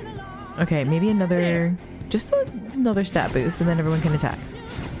 Okay, maybe another, just another stat boost and then everyone can attack.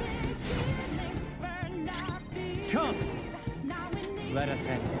 Come. Let us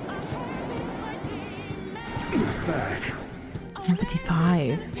end it.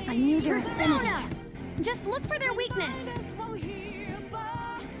 155. If I knew there was Persona! Just look for their weakness.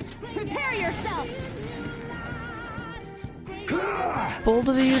 Prepare yourself. Bold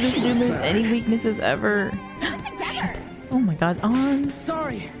of you to assume there's any weaknesses ever. Shit. Oh my god, on.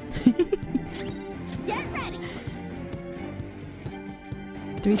 Sorry. Get ready.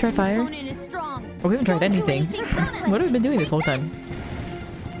 Do we try fire? Opponent is strong. Oh, we haven't tried anything. What have we been doing this whole time?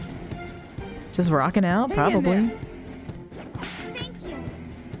 Just rocking out? Probably.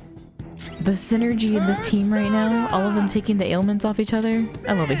 The synergy in this team right now, all of them taking the ailments off each other.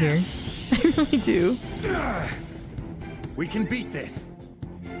 I love it here. I really do. We can beat this.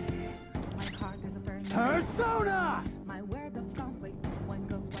 Persona!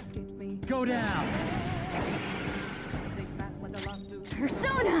 Go down.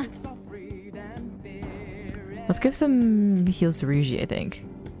 Persona! Let's give some heals to Ryuji, I think.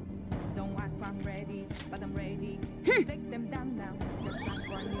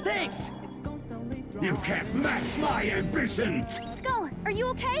 Thanks! You can't match my ambition! Skull, are you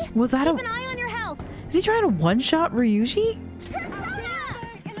okay? Was that Keep an eye on your health. Is he trying to one-shot Ryuji?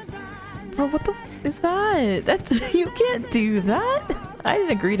 Bro, what the is that? That's you can't do that. I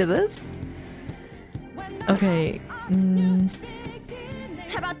didn't agree to this. Okay.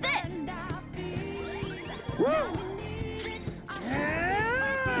 How about this?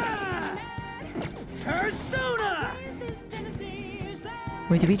 Persona!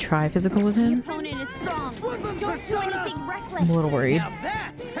 Wait, did we try physical with him? Opponent is strong. Don't do anything reckless. I'm a little worried. Now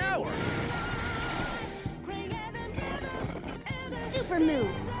that's power! Super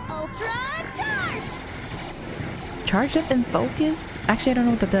move. Ultra charge! Charged up and focused? Actually, I don't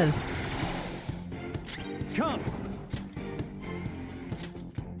know what that does. Come!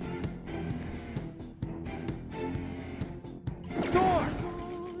 Door!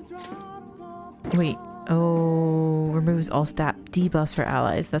 Wait. Oh, removes all stat debuffs for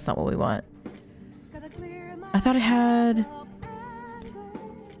allies. That's not what we want. I thought it had...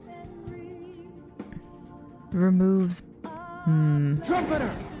 Removes...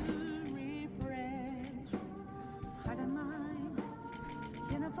 Trumpeter!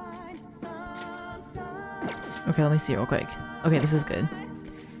 Okay, let me see real quick. Okay, this is good.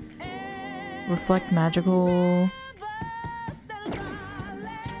 Reflect magical...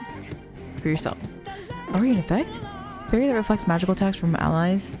 For yourself. Already in effect? Barrier that reflects magical attacks from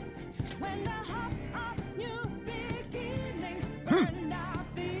allies.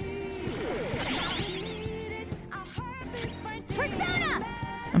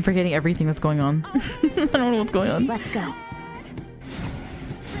 I'm forgetting everything that's going on. I don't know what's going on. Let's go.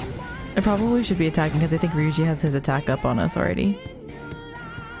 I probably should be attacking because I think Ryuji has his attack up on us already.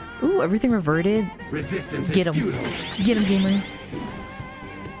 Ooh, everything reverted. Resistance Get him. Get him, gamers.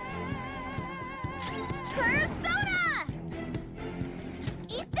 Persona!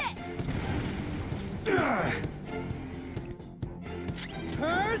 Eat this!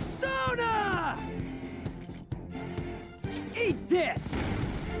 Persona! Eat this!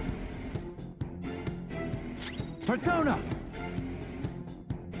 Persona!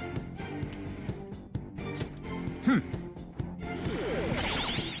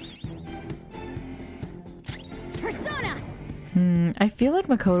 Persona! I feel like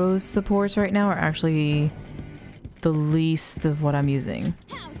Makoto's supports right now are actually the least of what I'm using.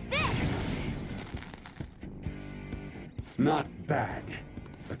 Not bad,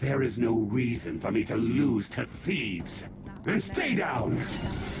 but there is no reason for me to lose to thieves. And stay down!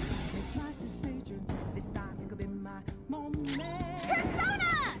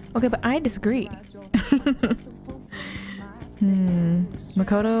 Okay, but I disagree.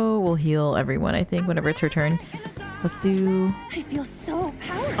 Makoto will heal everyone, I think, whenever it's her turn. Let's do... I feel so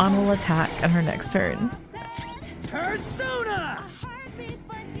powerful. An will attack on her next turn. Persona!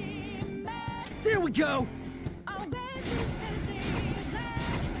 There we go!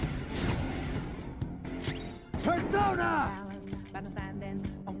 Persona!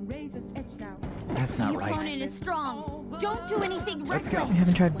 That's not The right. opponent is strong. Don't do anything Let's go. You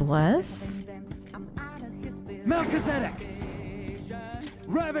haven't tried Bless? Melchizedek!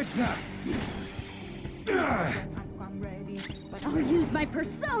 Ravagena! I'll use my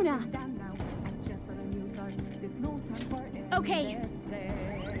persona. Okay.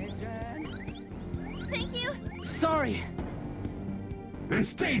 Thank you. Sorry. And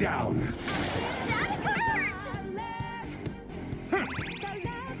stay down!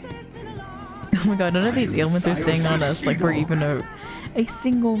 Oh my god, none of these ailments are staying on us like for even a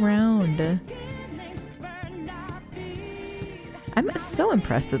single round. I'm so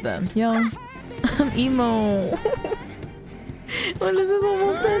impressed with them. Yo, I'm emo. When this is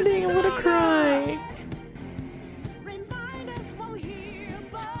almost ending, I'm gonna cry.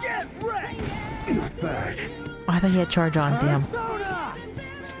 Get ready! Not bad. Oh, I thought he had charge on, damn. Persona!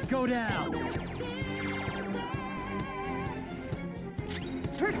 Go down!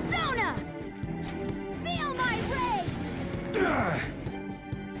 Persona! Feel my rage!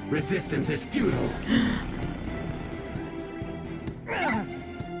 Resistance is futile.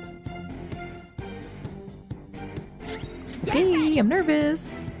 Okay, I'm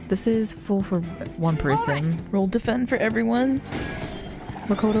nervous. This is full for one person. Roll defend for everyone.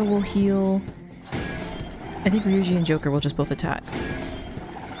 Makoto will heal. I think Ryuji and Joker will just both attack.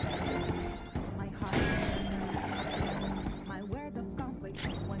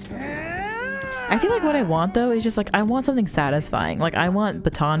 I feel like what I want though is just like I want something satisfying. Like I want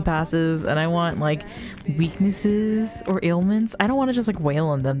baton passes and I want like weaknesses or ailments. I don't want to just like wail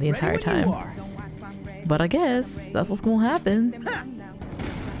on them the entire time. But I guess that's what's gonna happen.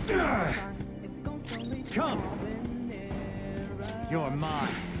 Come! You're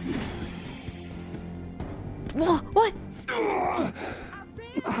mine. What?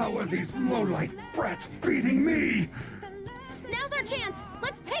 How are these low-life brats beating me? Now's our chance.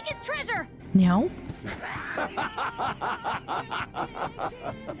 Let's take his treasure. No.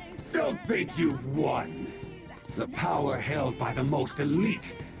 Don't think you've won. The power held by the most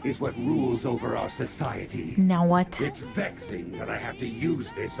elite is what rules over our society. Now what? It's vexing that I have to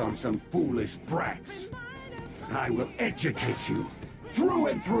use this on some foolish brats. I will educate you through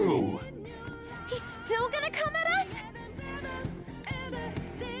and through. He's still gonna come at us?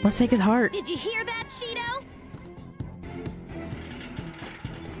 Let's take his heart. Did you hear that, Shido?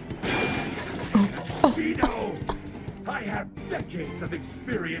 Shido! I have decades of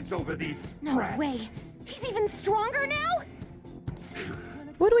experience over these brats. No way. He's even stronger now?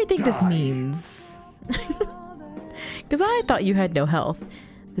 What do we think this means? Because I thought you had no health.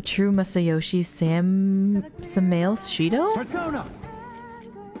 The true Masayoshi Samael Shido? Persona!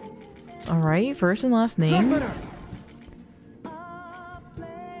 Alright, first and last name. Trumpeter!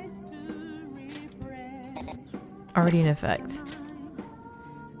 Already in effect.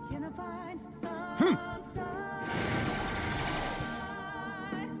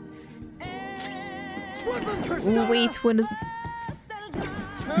 Wait, when is...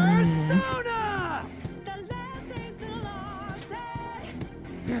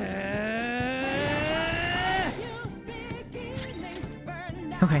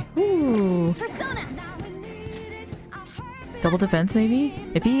 Okay. Ooh. Double defense, maybe?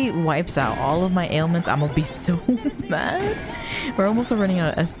 If he wipes out all of my ailments, I'm gonna be so mad. We're almost running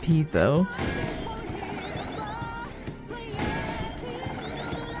out of SP, though.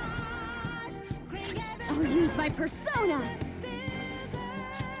 I'll use my persona!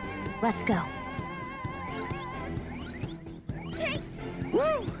 Let's go.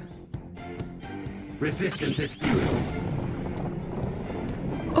 Woo! Resistance is futile.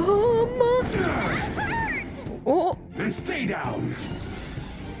 Oh! And stay down!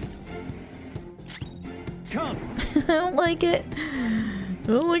 Come! I don't like it. I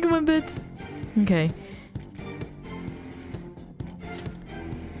don't like it one bit. Okay.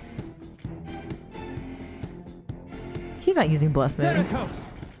 He's not using bless moves.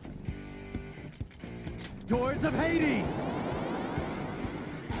 Doors of Hades!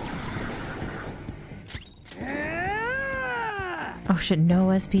 Oh shit,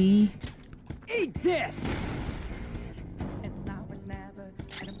 no SP. Eat this!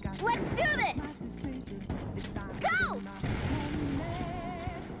 Let's do this! Go!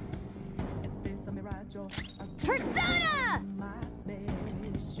 Persona!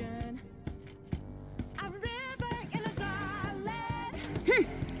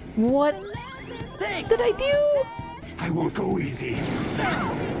 What did I do? I won't go easy.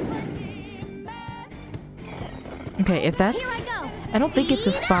 Okay, if that's... I don't think it's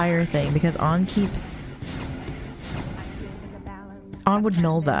a fire thing because On keeps... On would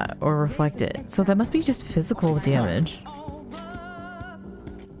null that or reflect it. So that must be just physical damage.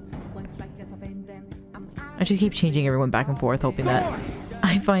 I should keep changing everyone back and forth, hoping that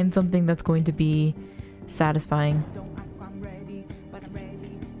I find something that's going to be satisfying.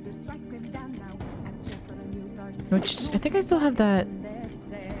 Which, I think I still have that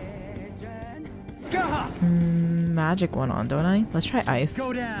magic one on, don't I? Let's try ice.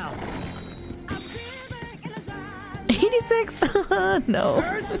 Go down. 86? No.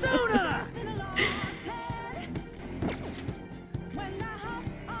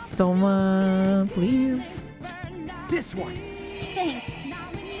 Soma, please. This one. Thanks.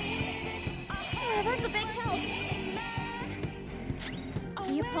 Oh, that's a big help.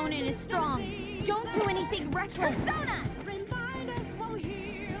 The opponent is strong. Don't do anything reckless. Persona!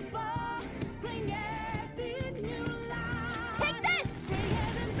 Take this!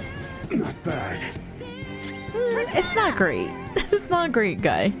 Not bad. It's not great. It's not great,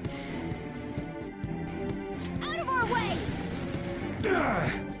 guy. Out of our way!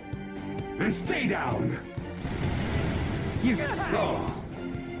 And stay down! You oh.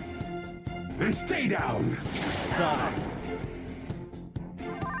 And stay down!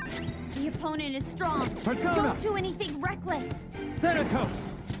 The opponent is strong. Persona! Don't do anything reckless. Thanatos!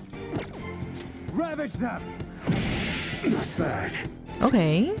 Ravage them! Not bad.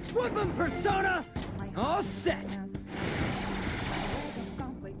 Okay. Woodland Persona! All set!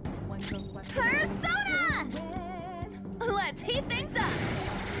 Persona! Let's heat things up!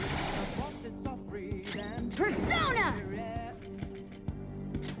 Persona!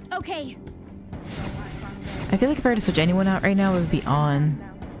 Okay. I feel like if I were to switch anyone out right now, it would be On.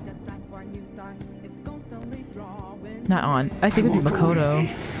 Not On. I think it would be Makoto.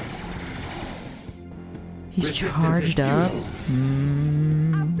 He's charged up.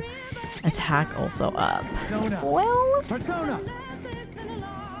 Attack also up. Well. Persona!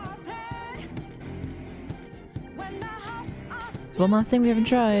 So one last thing we haven't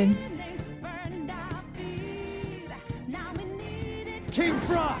tried. King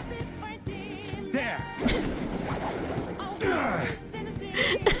Frost! There!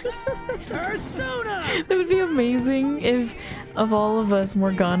 Persona! That would be amazing if, of all of us,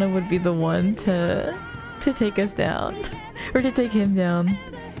 Morgana would be the one to take us down. Or to take him down.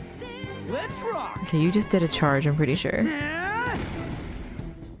 Let's rock! Okay, you just did a charge, I'm pretty sure.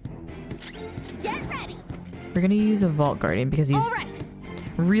 Get ready! We're gonna use a Vault Guardian because he's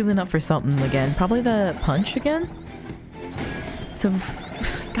reeling up for something again. Probably the punch again? So,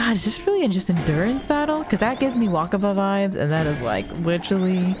 God, is this really just endurance battle? Because that gives me Wakaba vibes, and that is like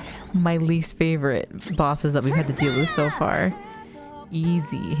literally my least favorite bosses that we've had to deal with so far.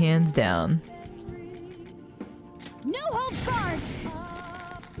 Easy, hands down. No holds barred!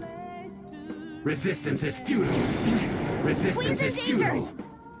 Resistance is futile. Resistance is futile.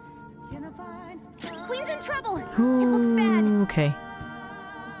 Queen's in trouble. Ooh, It looks bad. okay.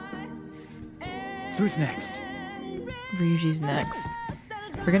 Who's next? Ryuji's next.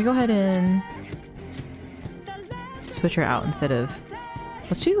 We're gonna go ahead and switch her out instead of...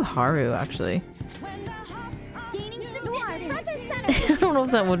 Let's do Haru, actually. I don't know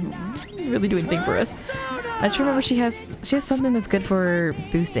if that would really do anything for us. I just remember she has something that's good for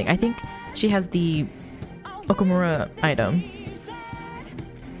boosting. I think she has the Okamura item.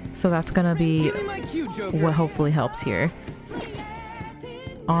 So that's gonna be what hopefully helps here.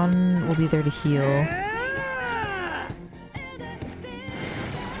 On will be there to heal.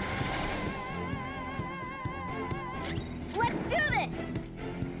 Let's do this.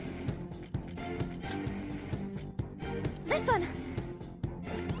 This one.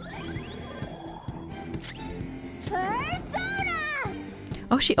 Persona!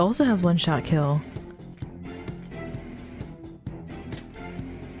 Oh, she also has one-shot kill.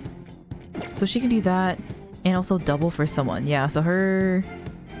 So she can do that and also double for someone. Yeah, so her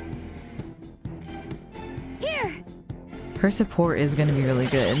support is gonna be really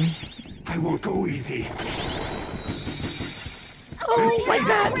good. I won't go easy. Oh, like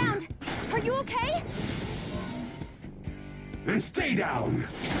that! Are you okay? And stay down.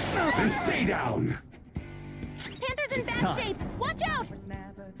 And stay down. Panther's in bad shape. Watch out!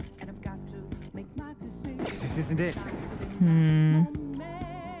 This isn't it.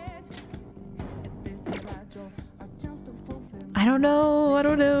 I don't know. I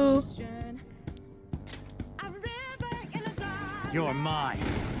don't know. You're mine.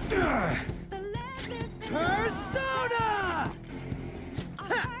 Persona!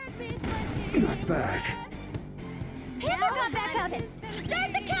 Not bad. Panther got back up. Start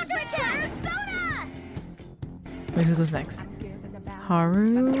the counterattack. Persona! Wait, who goes next?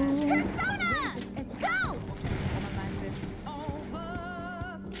 Haru? Persona! Go!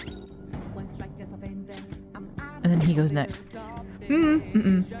 And then he goes next.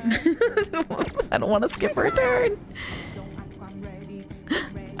 I don't want to skip her turn.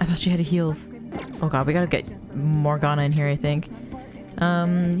 I thought she had heals. Oh god, we gotta get Morgana in here, I think.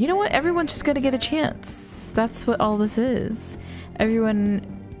 You know what? Everyone's just gonna get a chance. That's what all this is. Everyone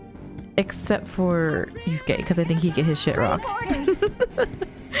except for Yusuke, because I think he get his shit rocked.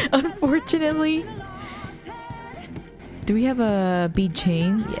 Unfortunately. Do we have a bead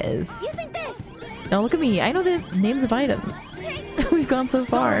chain? Yes. Now look at me. I know the names of items. We've gone so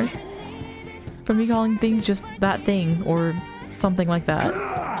far. From me calling things just that thing or something like that.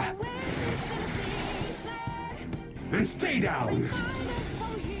 And stay down.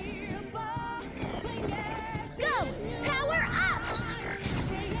 Go! Power up!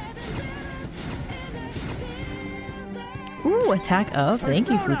 Ooh, attack up. Thank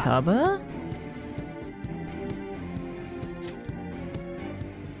you, Futaba.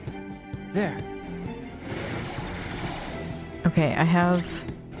 There. Okay, I have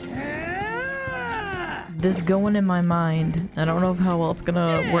this going in my mind. I don't know how well it's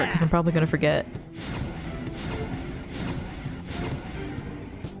gonna work because I'm probably gonna forget.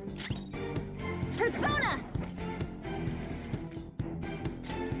 Persona!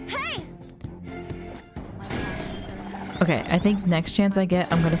 Hey! Okay, I think next chance I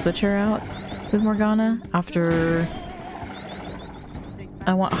get, I'm gonna switch her out with Morgana after...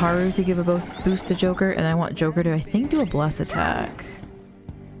 I want Haru to give a boost to Joker, and I want Joker to, I think, do a bless attack.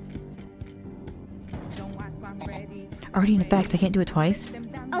 Already in effect, I can't do it twice.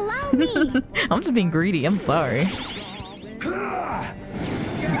 Allow me! I'm just being greedy, I'm sorry.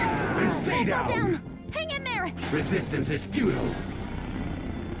 And stay down. Hang in there! Resistance is futile.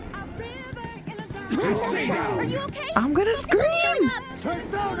 And stay down. Are you okay? I'm gonna scream!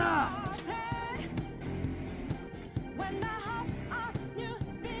 Persona!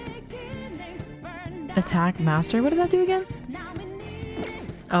 Attack Master? What does that do again?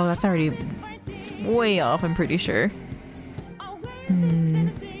 Oh, that's already way off, I'm pretty sure.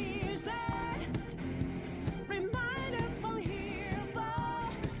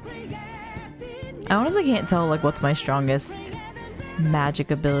 I honestly can't tell like what's my strongest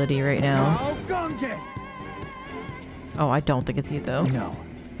magic ability right now. Oh, I don't think it's you though. No.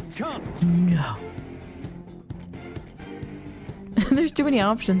 Come. No. There's too many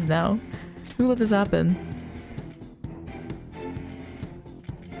options now. Who let this happen?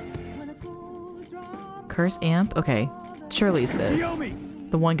 Curse Amp? Okay. Surely it's this.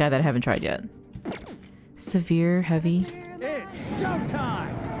 The one guy that I haven't tried yet. Severe, heavy. It's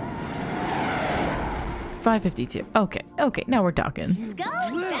showtime! 552. Okay, okay, now we're talking. Go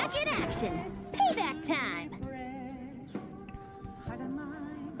back in action! Payback time!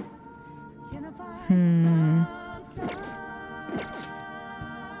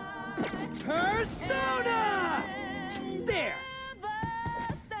 Persona! There!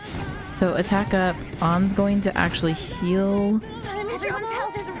 So attack up. On's going to actually heal. Everyone's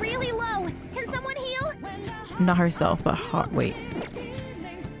health is really low. Can someone heal? Not herself, but wait.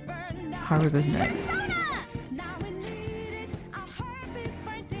 Haru goes next.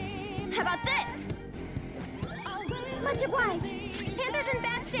 How about this? Much obliged. Panther's in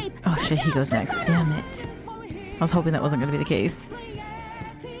bad shape. Oh shit, he goes next. Damn it. I was hoping that wasn't going to be the case.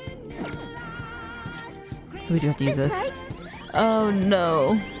 So we do have to use this. Right? Oh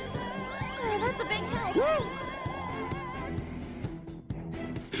no. Oh, that's a big help.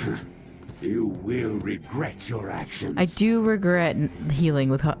 You will regret your actions. I do regret healing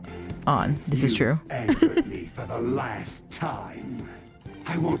with on. This is true. Angered me for the last time.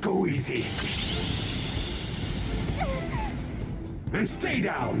 I won't go easy. And stay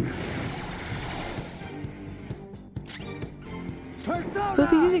down. So if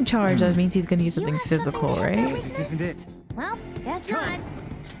he's using charge, that means he's gonna use something physical, right? This isn't it. Well, guess not.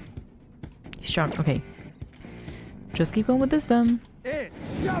 He's strong. Okay. Just keep going with this then. It's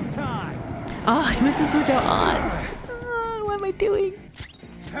showtime! Oh, I meant to switch out on. What am I doing?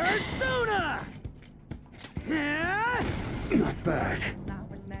 Persona! Not bad.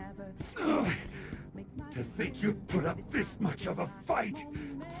 Ugh. To think you'd put up this much of a fight.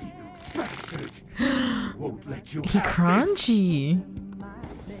 You bastard. Won't let you He have crunchy.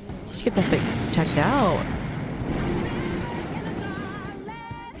 You should get that thing checked out.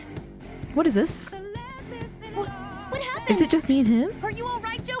 What is this? What happened? Is it just me and him? Are you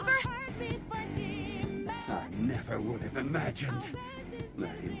alright, Joker? I never would have imagined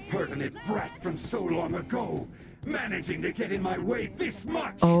that impertinent brat from so long ago managing to get in my way this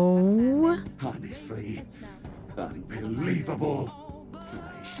much. Oh. Honestly, unbelievable.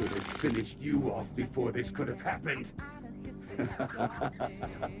 I should have finished you off before this could have happened.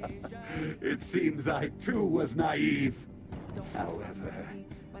 It seems I too was naive. However,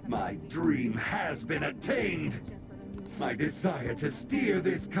 my dream has been attained. My desire to steer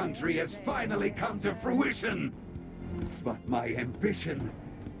this country has finally come to fruition. But my ambition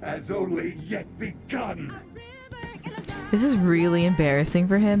has only yet begun. This is really embarrassing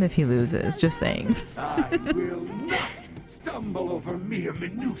for him if he loses, just saying. I will not stumble over mere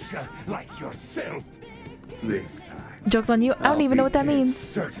minutia like yourself. This time. Joke's on you. I don't even know what that means.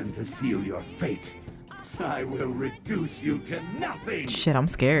 Certain to seal your fate. I will reduce you to nothing. Shit, I'm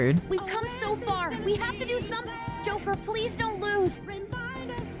scared. We've come so far. We have to do something. Joker, please don't lose.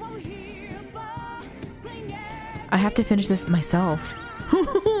 I have to finish this myself.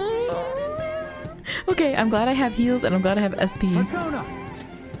 Okay, I'm glad I have heals and I'm glad I have SP. Persona!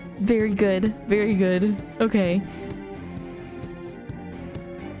 Very good. Very good. Okay.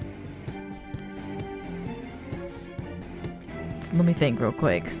 So let me think real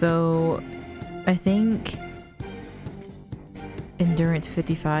quick. So I think endurance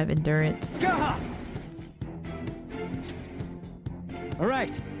 55, endurance. All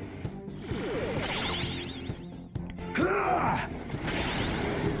right.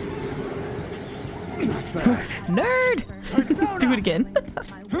 Nerd! Do it again.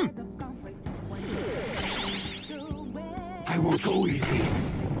 I won't go easy.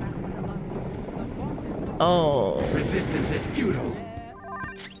 Oh. Resistance is futile.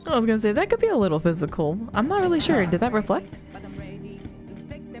 I was gonna say, that could be a little physical. I'm not really sure. Did that reflect?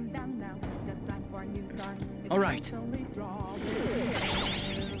 All right.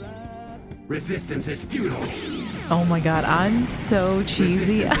 Resistance is futile. Oh my god, I'm so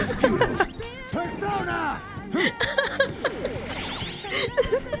cheesy. Persona!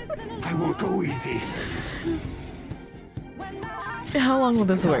 I won't go easy. How long will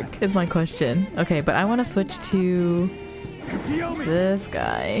this work is my question. Okay, but I want to switch to this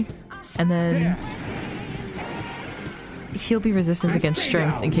guy. And then he'll be resistant against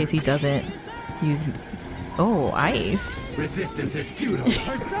strength in case he doesn't use... Oh, ice. Resistance is futile.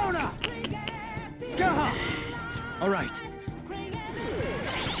 Persona! All right.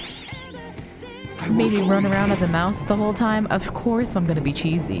 Made me run around as a mouse the whole time. Of course I'm gonna be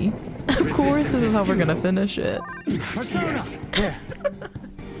cheesy. Of course this is how we're gonna finish it. Persona! Yeah.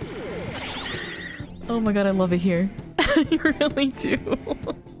 Oh my god, I love it here. You really do.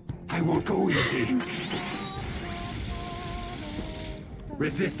 I won't go easy.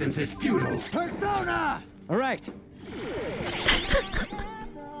 Resistance is futile. Persona! All right.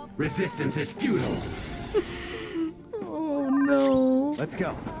 Resistance is futile. Oh no. Let's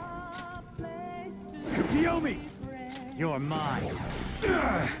go. Tsukiyomi! You're mine.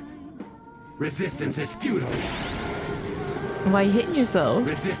 Resistance is futile. Why are you hitting yourself?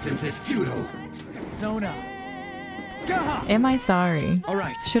 Resistance is futile. Persona! Am I sorry? All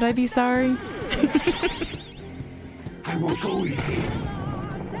right. Should I be sorry? I won't go easy.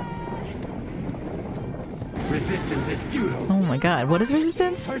 Resistance is futile. Oh my god, what is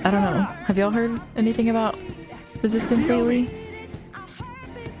resistance? I don't know. Have y'all heard anything about resistance lately?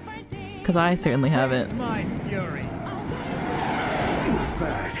 Because I certainly haven't. My fury. Not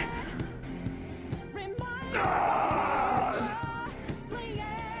bad.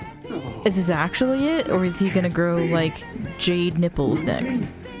 Is this actually it? Or is he gonna grow like jade nipples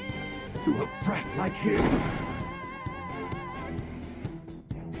next? To a brat like him.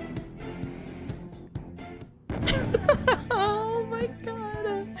 Oh my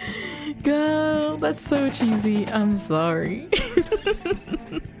god. Girl, that's so cheesy. I'm sorry.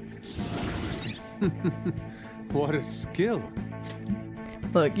 What a skill.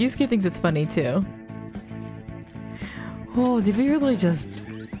 Look, Yusuke thinks it's funny too. Oh, did we really just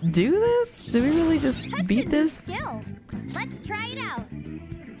do this? Did we really just beat this? Skill. Let's try it out.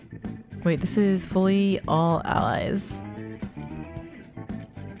 Wait, this is fully all allies.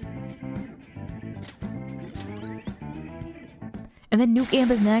 And then Nuke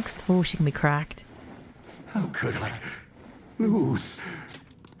Amber's next. Oh, she can be cracked. How could I lose?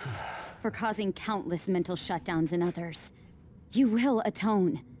 For causing countless mental shutdowns in others. You will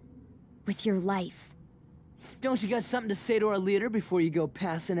atone. With your life. Don't you got something to say to our leader before you go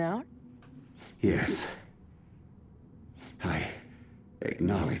passing out? Yes. I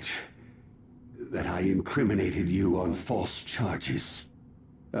acknowledge that I incriminated you on false charges.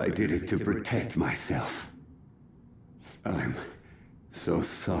 I did it to protect myself. I'm so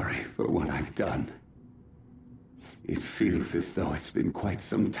sorry for what I've done. It feels as though it's been quite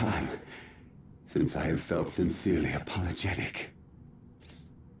some time since I have felt sincerely apologetic.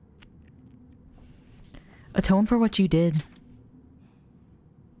 Atone for what you did.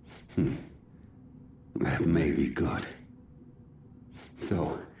 That may be good.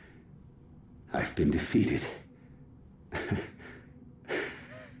 So, I've been defeated.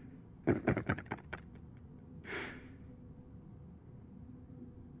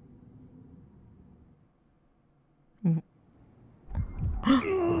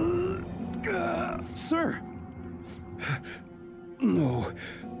 Sir! No.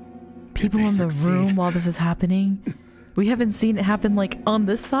 People in the room while this is happening? We haven't seen it happen like on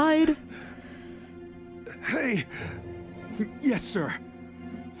this side? Hey! Yes, sir.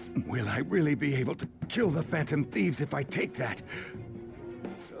 Will I really be able to kill the Phantom Thieves if I take that?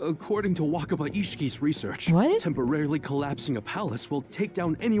 According to Wakaba Ishiki's research, temporarily collapsing a palace will take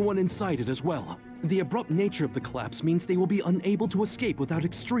down anyone inside it as well. The abrupt nature of the collapse means they will be unable to escape without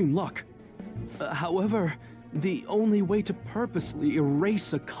extreme luck. However, the only way to purposely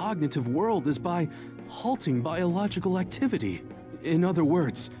erase a cognitive world is by halting biological activity. In other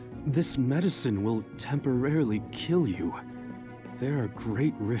words, this medicine will temporarily kill you. There are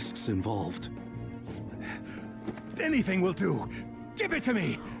great risks involved. Anything will do. Give it to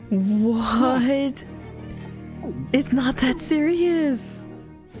me. What? It's not that serious.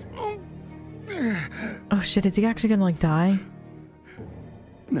 Oh shit, is he actually gonna like die?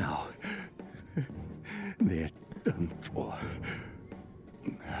 No. They're done for.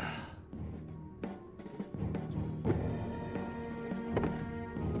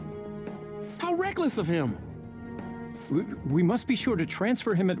 How reckless of him! We must be sure to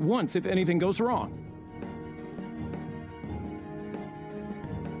transfer him at once if anything goes wrong.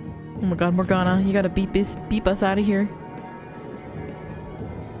 Oh my god, Morgana, you gotta beep us out of here.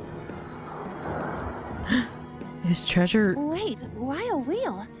 His treasure. Wait, why a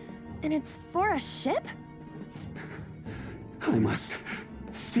wheel? And it's for a ship? I must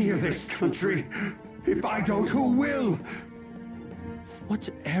steer this country. If I don't, who will? What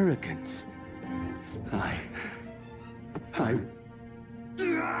arrogance. I...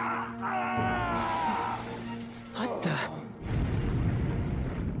 What the...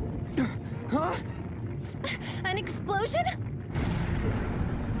 Huh? An explosion?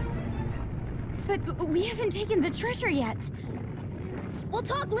 But we haven't taken the treasure yet. We'll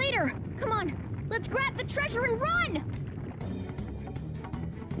talk later. Come on, let's grab the treasure and run!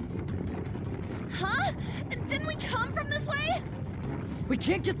 Huh? Didn't we come from this way? We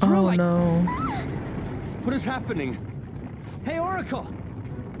can't get through. Oh no. What is happening? Hey, Oracle!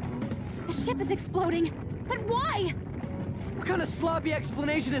 The ship is exploding. But why? What kind of sloppy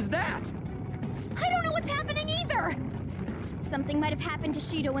explanation is that? I don't know what's happening either! Something might have happened to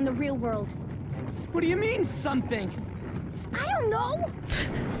Shido in the real world. What do you mean, something? I don't know!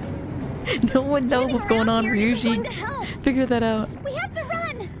 No one knows what's going on. Ryuji, figure that out. We have to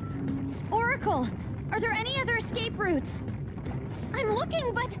run! Oracle, are there any other escape routes? I'm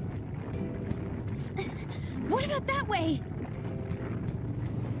looking, but... What about that way?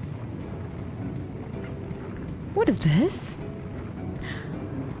 What is this?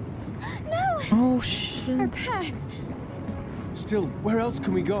 No! Oh, shit. Our path. Still, where else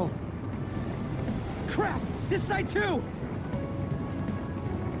can we go? Crap! This side too!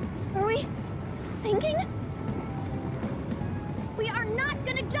 Are we sinking? We are not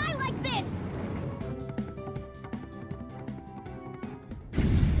gonna die like this!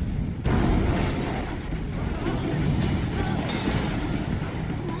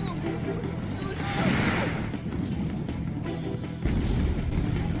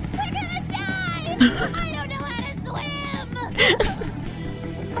 We're gonna die! I don't know how to swim!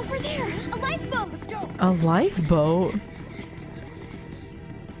 Over there! A lifeboat! Let's go! A lifeboat?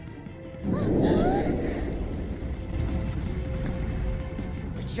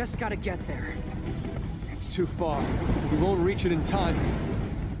 We just gotta get there. It's too far. We won't reach it in time.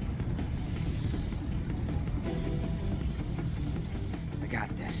 I got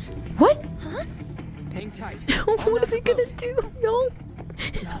this. What? Huh? Hang tight. What is he gonna do, yo?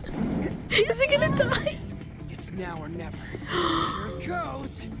 Is he gonna die? It's now or never. Here it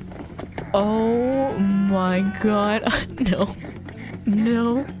goes. Oh my god. No.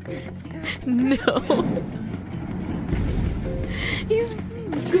 No. No. He's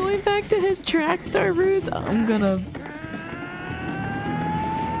going back to his track star roots. I'm gonna...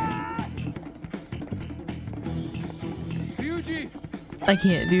 I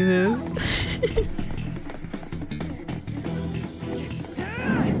can't do this.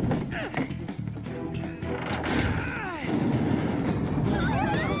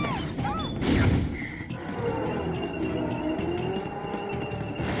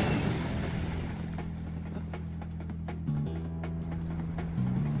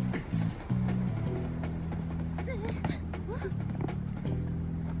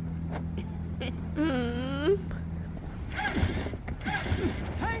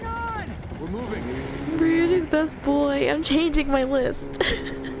 Hang on! We're moving. Ryuji's best boy. I'm changing my list.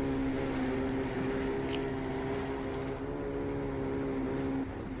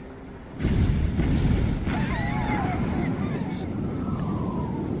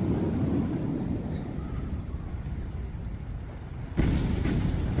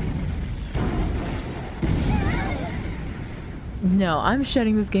 No, I'm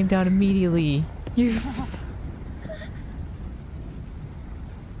shutting this game down immediately. You're...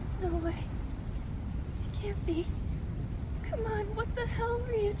 No way. It can't be. Come on, what the hell,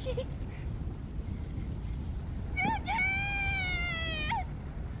 Ryuji?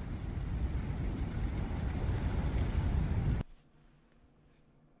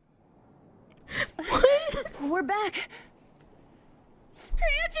 What? We're back.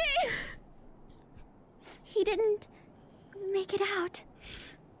 Ryuji! He didn't make it out.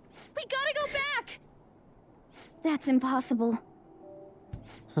 We gotta go back! That's impossible.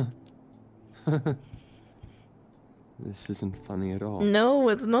 This isn't funny at all. No,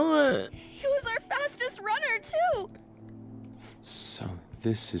 it's not. He was our fastest runner, too! So,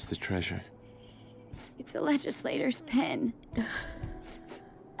 this is the treasure. It's a legislator's pen.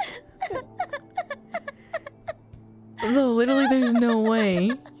 No, literally there's no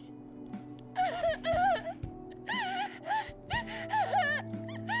way.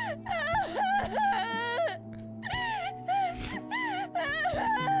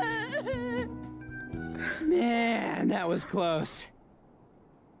 Man, that was close.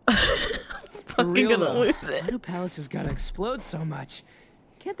 Fucking gonna lose it. Why do palaces gotta explode so much?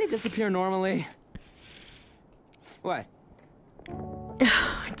 Can't they disappear normally? What?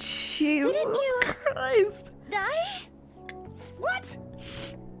 Oh, Jesus Christ. Die? What?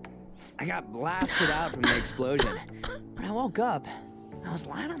 I got blasted out from the explosion. When I woke up, I was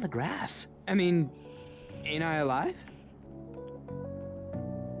lying on the grass. I mean, ain't I alive?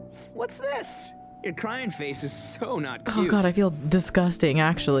 What's this? Your crying face is so not cute. Oh god, I feel disgusting,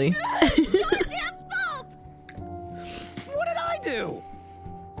 actually. Your damn fault! What did I do?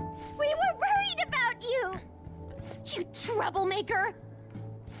 We were worried about you! You troublemaker!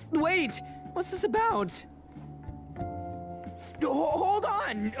 Wait, what's this about? Hold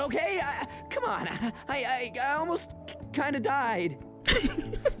on, okay? Come on, I almost kind of died.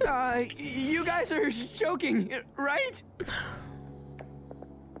 You guys are joking, right?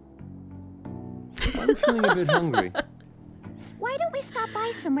 I'm feeling a bit hungry. Why don't we stop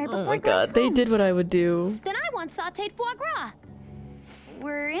by somewhere before Oh my god, they did what I would do. Then I want sauteed foie gras!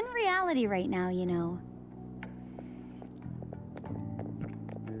 We're in reality right now, you know.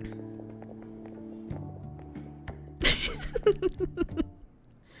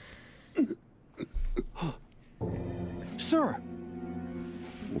 Sir!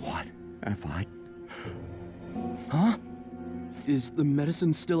 What have I Is the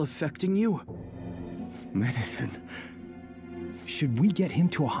medicine still affecting you? Medicine? Should we get him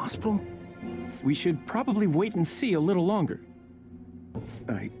to a hospital? We should probably wait and see a little longer.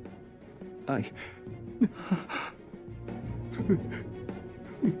 I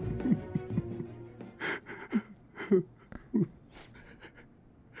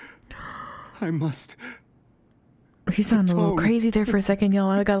must. He sounded a little crazy there for a second, y'all.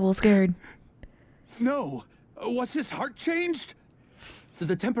 I got a little scared. No! Was his heart changed? Did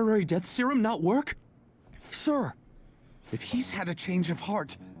the temporary death serum not work? Sir, if he's had a change of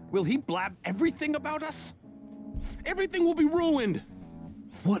heart, will he blab everything about us? Everything will be ruined!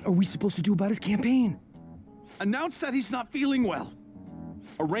 What are we supposed to do about his campaign? Announce that he's not feeling well.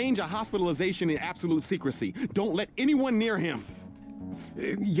 Arrange a hospitalization in absolute secrecy. Don't let anyone near him.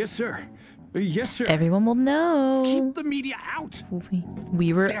 Yes, sir. Yes, sir. Everyone will know. Keep the media out.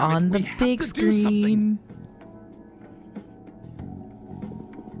 We were on the big screen.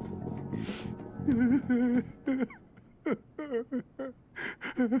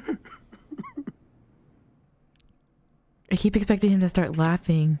 I keep expecting him to start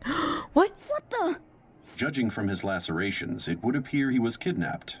laughing. What? What the? Judging from his lacerations, it would appear he was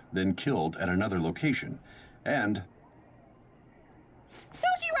kidnapped, then killed at another location. And...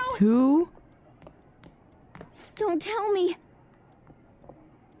 Sojiro! Who? Don't tell me.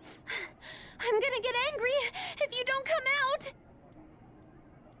 I'm gonna get angry if you don't come out.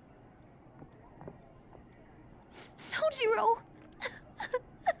 Sojiro!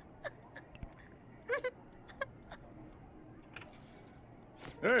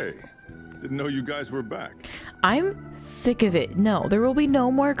 Hey, didn't know you guys were back. I'm sick of it. No, there will be no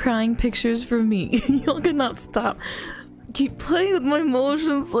more crying pictures from me. Y'all cannot stop. Keep playing with my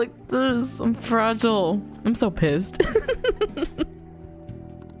emotions like this. I'm fragile. I'm so pissed. You're the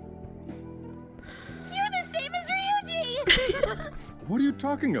same as Ryuji! What are you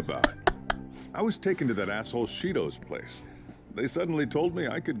talking about? I was taken to that asshole Shido's place. They suddenly told me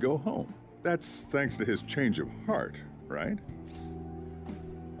I could go home. That's thanks to his change of heart, right?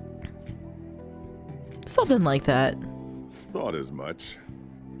 Something like that. Thought as much.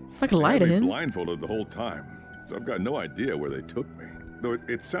 I could lie to him. Blindfolded the whole time, so I've got no idea where they took me. Though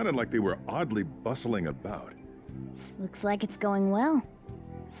it sounded like they were oddly bustling about. Looks like it's going well.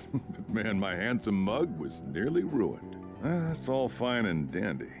 But man, my handsome mug was nearly ruined. That's all fine and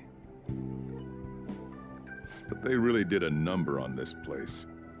dandy. But they really did a number on this place.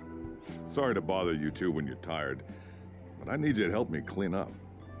 Sorry to bother you two when you're tired, but I need you to help me clean up.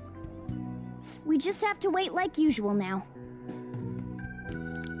 We just have to wait like usual now.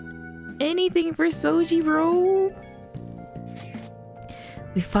 Anything for Soji, bro.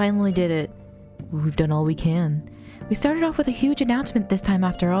 We finally did it. We've done all we can. We started off with a huge announcement this time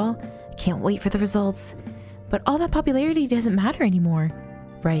after all. Can't wait for the results. But all that popularity doesn't matter anymore.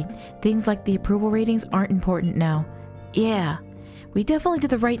 Right, things like the approval ratings aren't important now. Yeah, we definitely did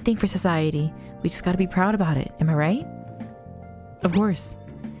the right thing for society. We just gotta be proud about it, am I right? Of course.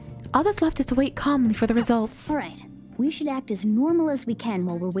 All that's left is to wait calmly for the results. Alright, we should act as normal as we can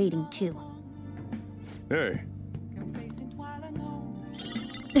while we're waiting too. Hey.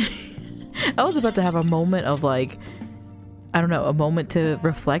 I was about to have a moment of like, I don't know, a moment to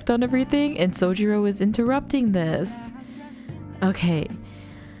reflect on everything, and Sojiro is interrupting this. Okay.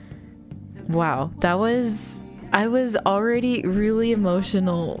 Wow, I was already really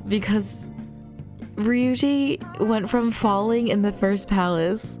emotional because Ryuji went from falling in the first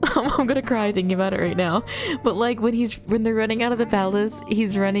palace. I'm gonna cry thinking about it right now. But like when they're running out of the palace,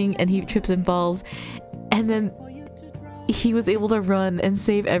 he's running and he trips and falls, and then he was able to run and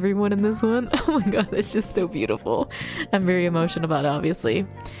save everyone in this one. Oh my god, it's just so beautiful. I'm very emotional about it, obviously.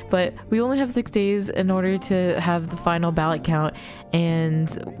 But we only have 6 days in order to have the final ballot count,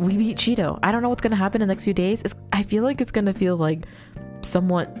 and we beat Shido. I don't know what's gonna happen in the next few days. I feel like it's gonna feel like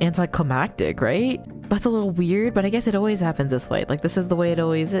somewhat anticlimactic, right? That's a little weird, but I guess it always happens this way. Like, this is the way it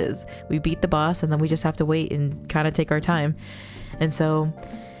always is. We beat the boss, and then we just have to wait and kind of take our time. And so,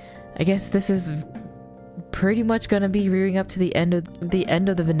 I guess this is pretty much gonna be rearing up to the end of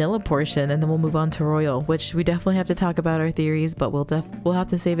the vanilla portion, and then we'll move on to royal, which we definitely have to talk about our theories, but we'll have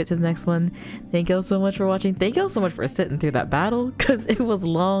to save it to the next one. Thank y'all so much for watching. Thank y'all so much for sitting through that battle, because it was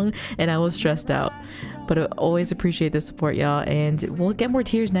long and I was stressed out, but I always appreciate the support, y'all, and we'll get more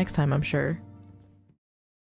tears next time, I'm sure.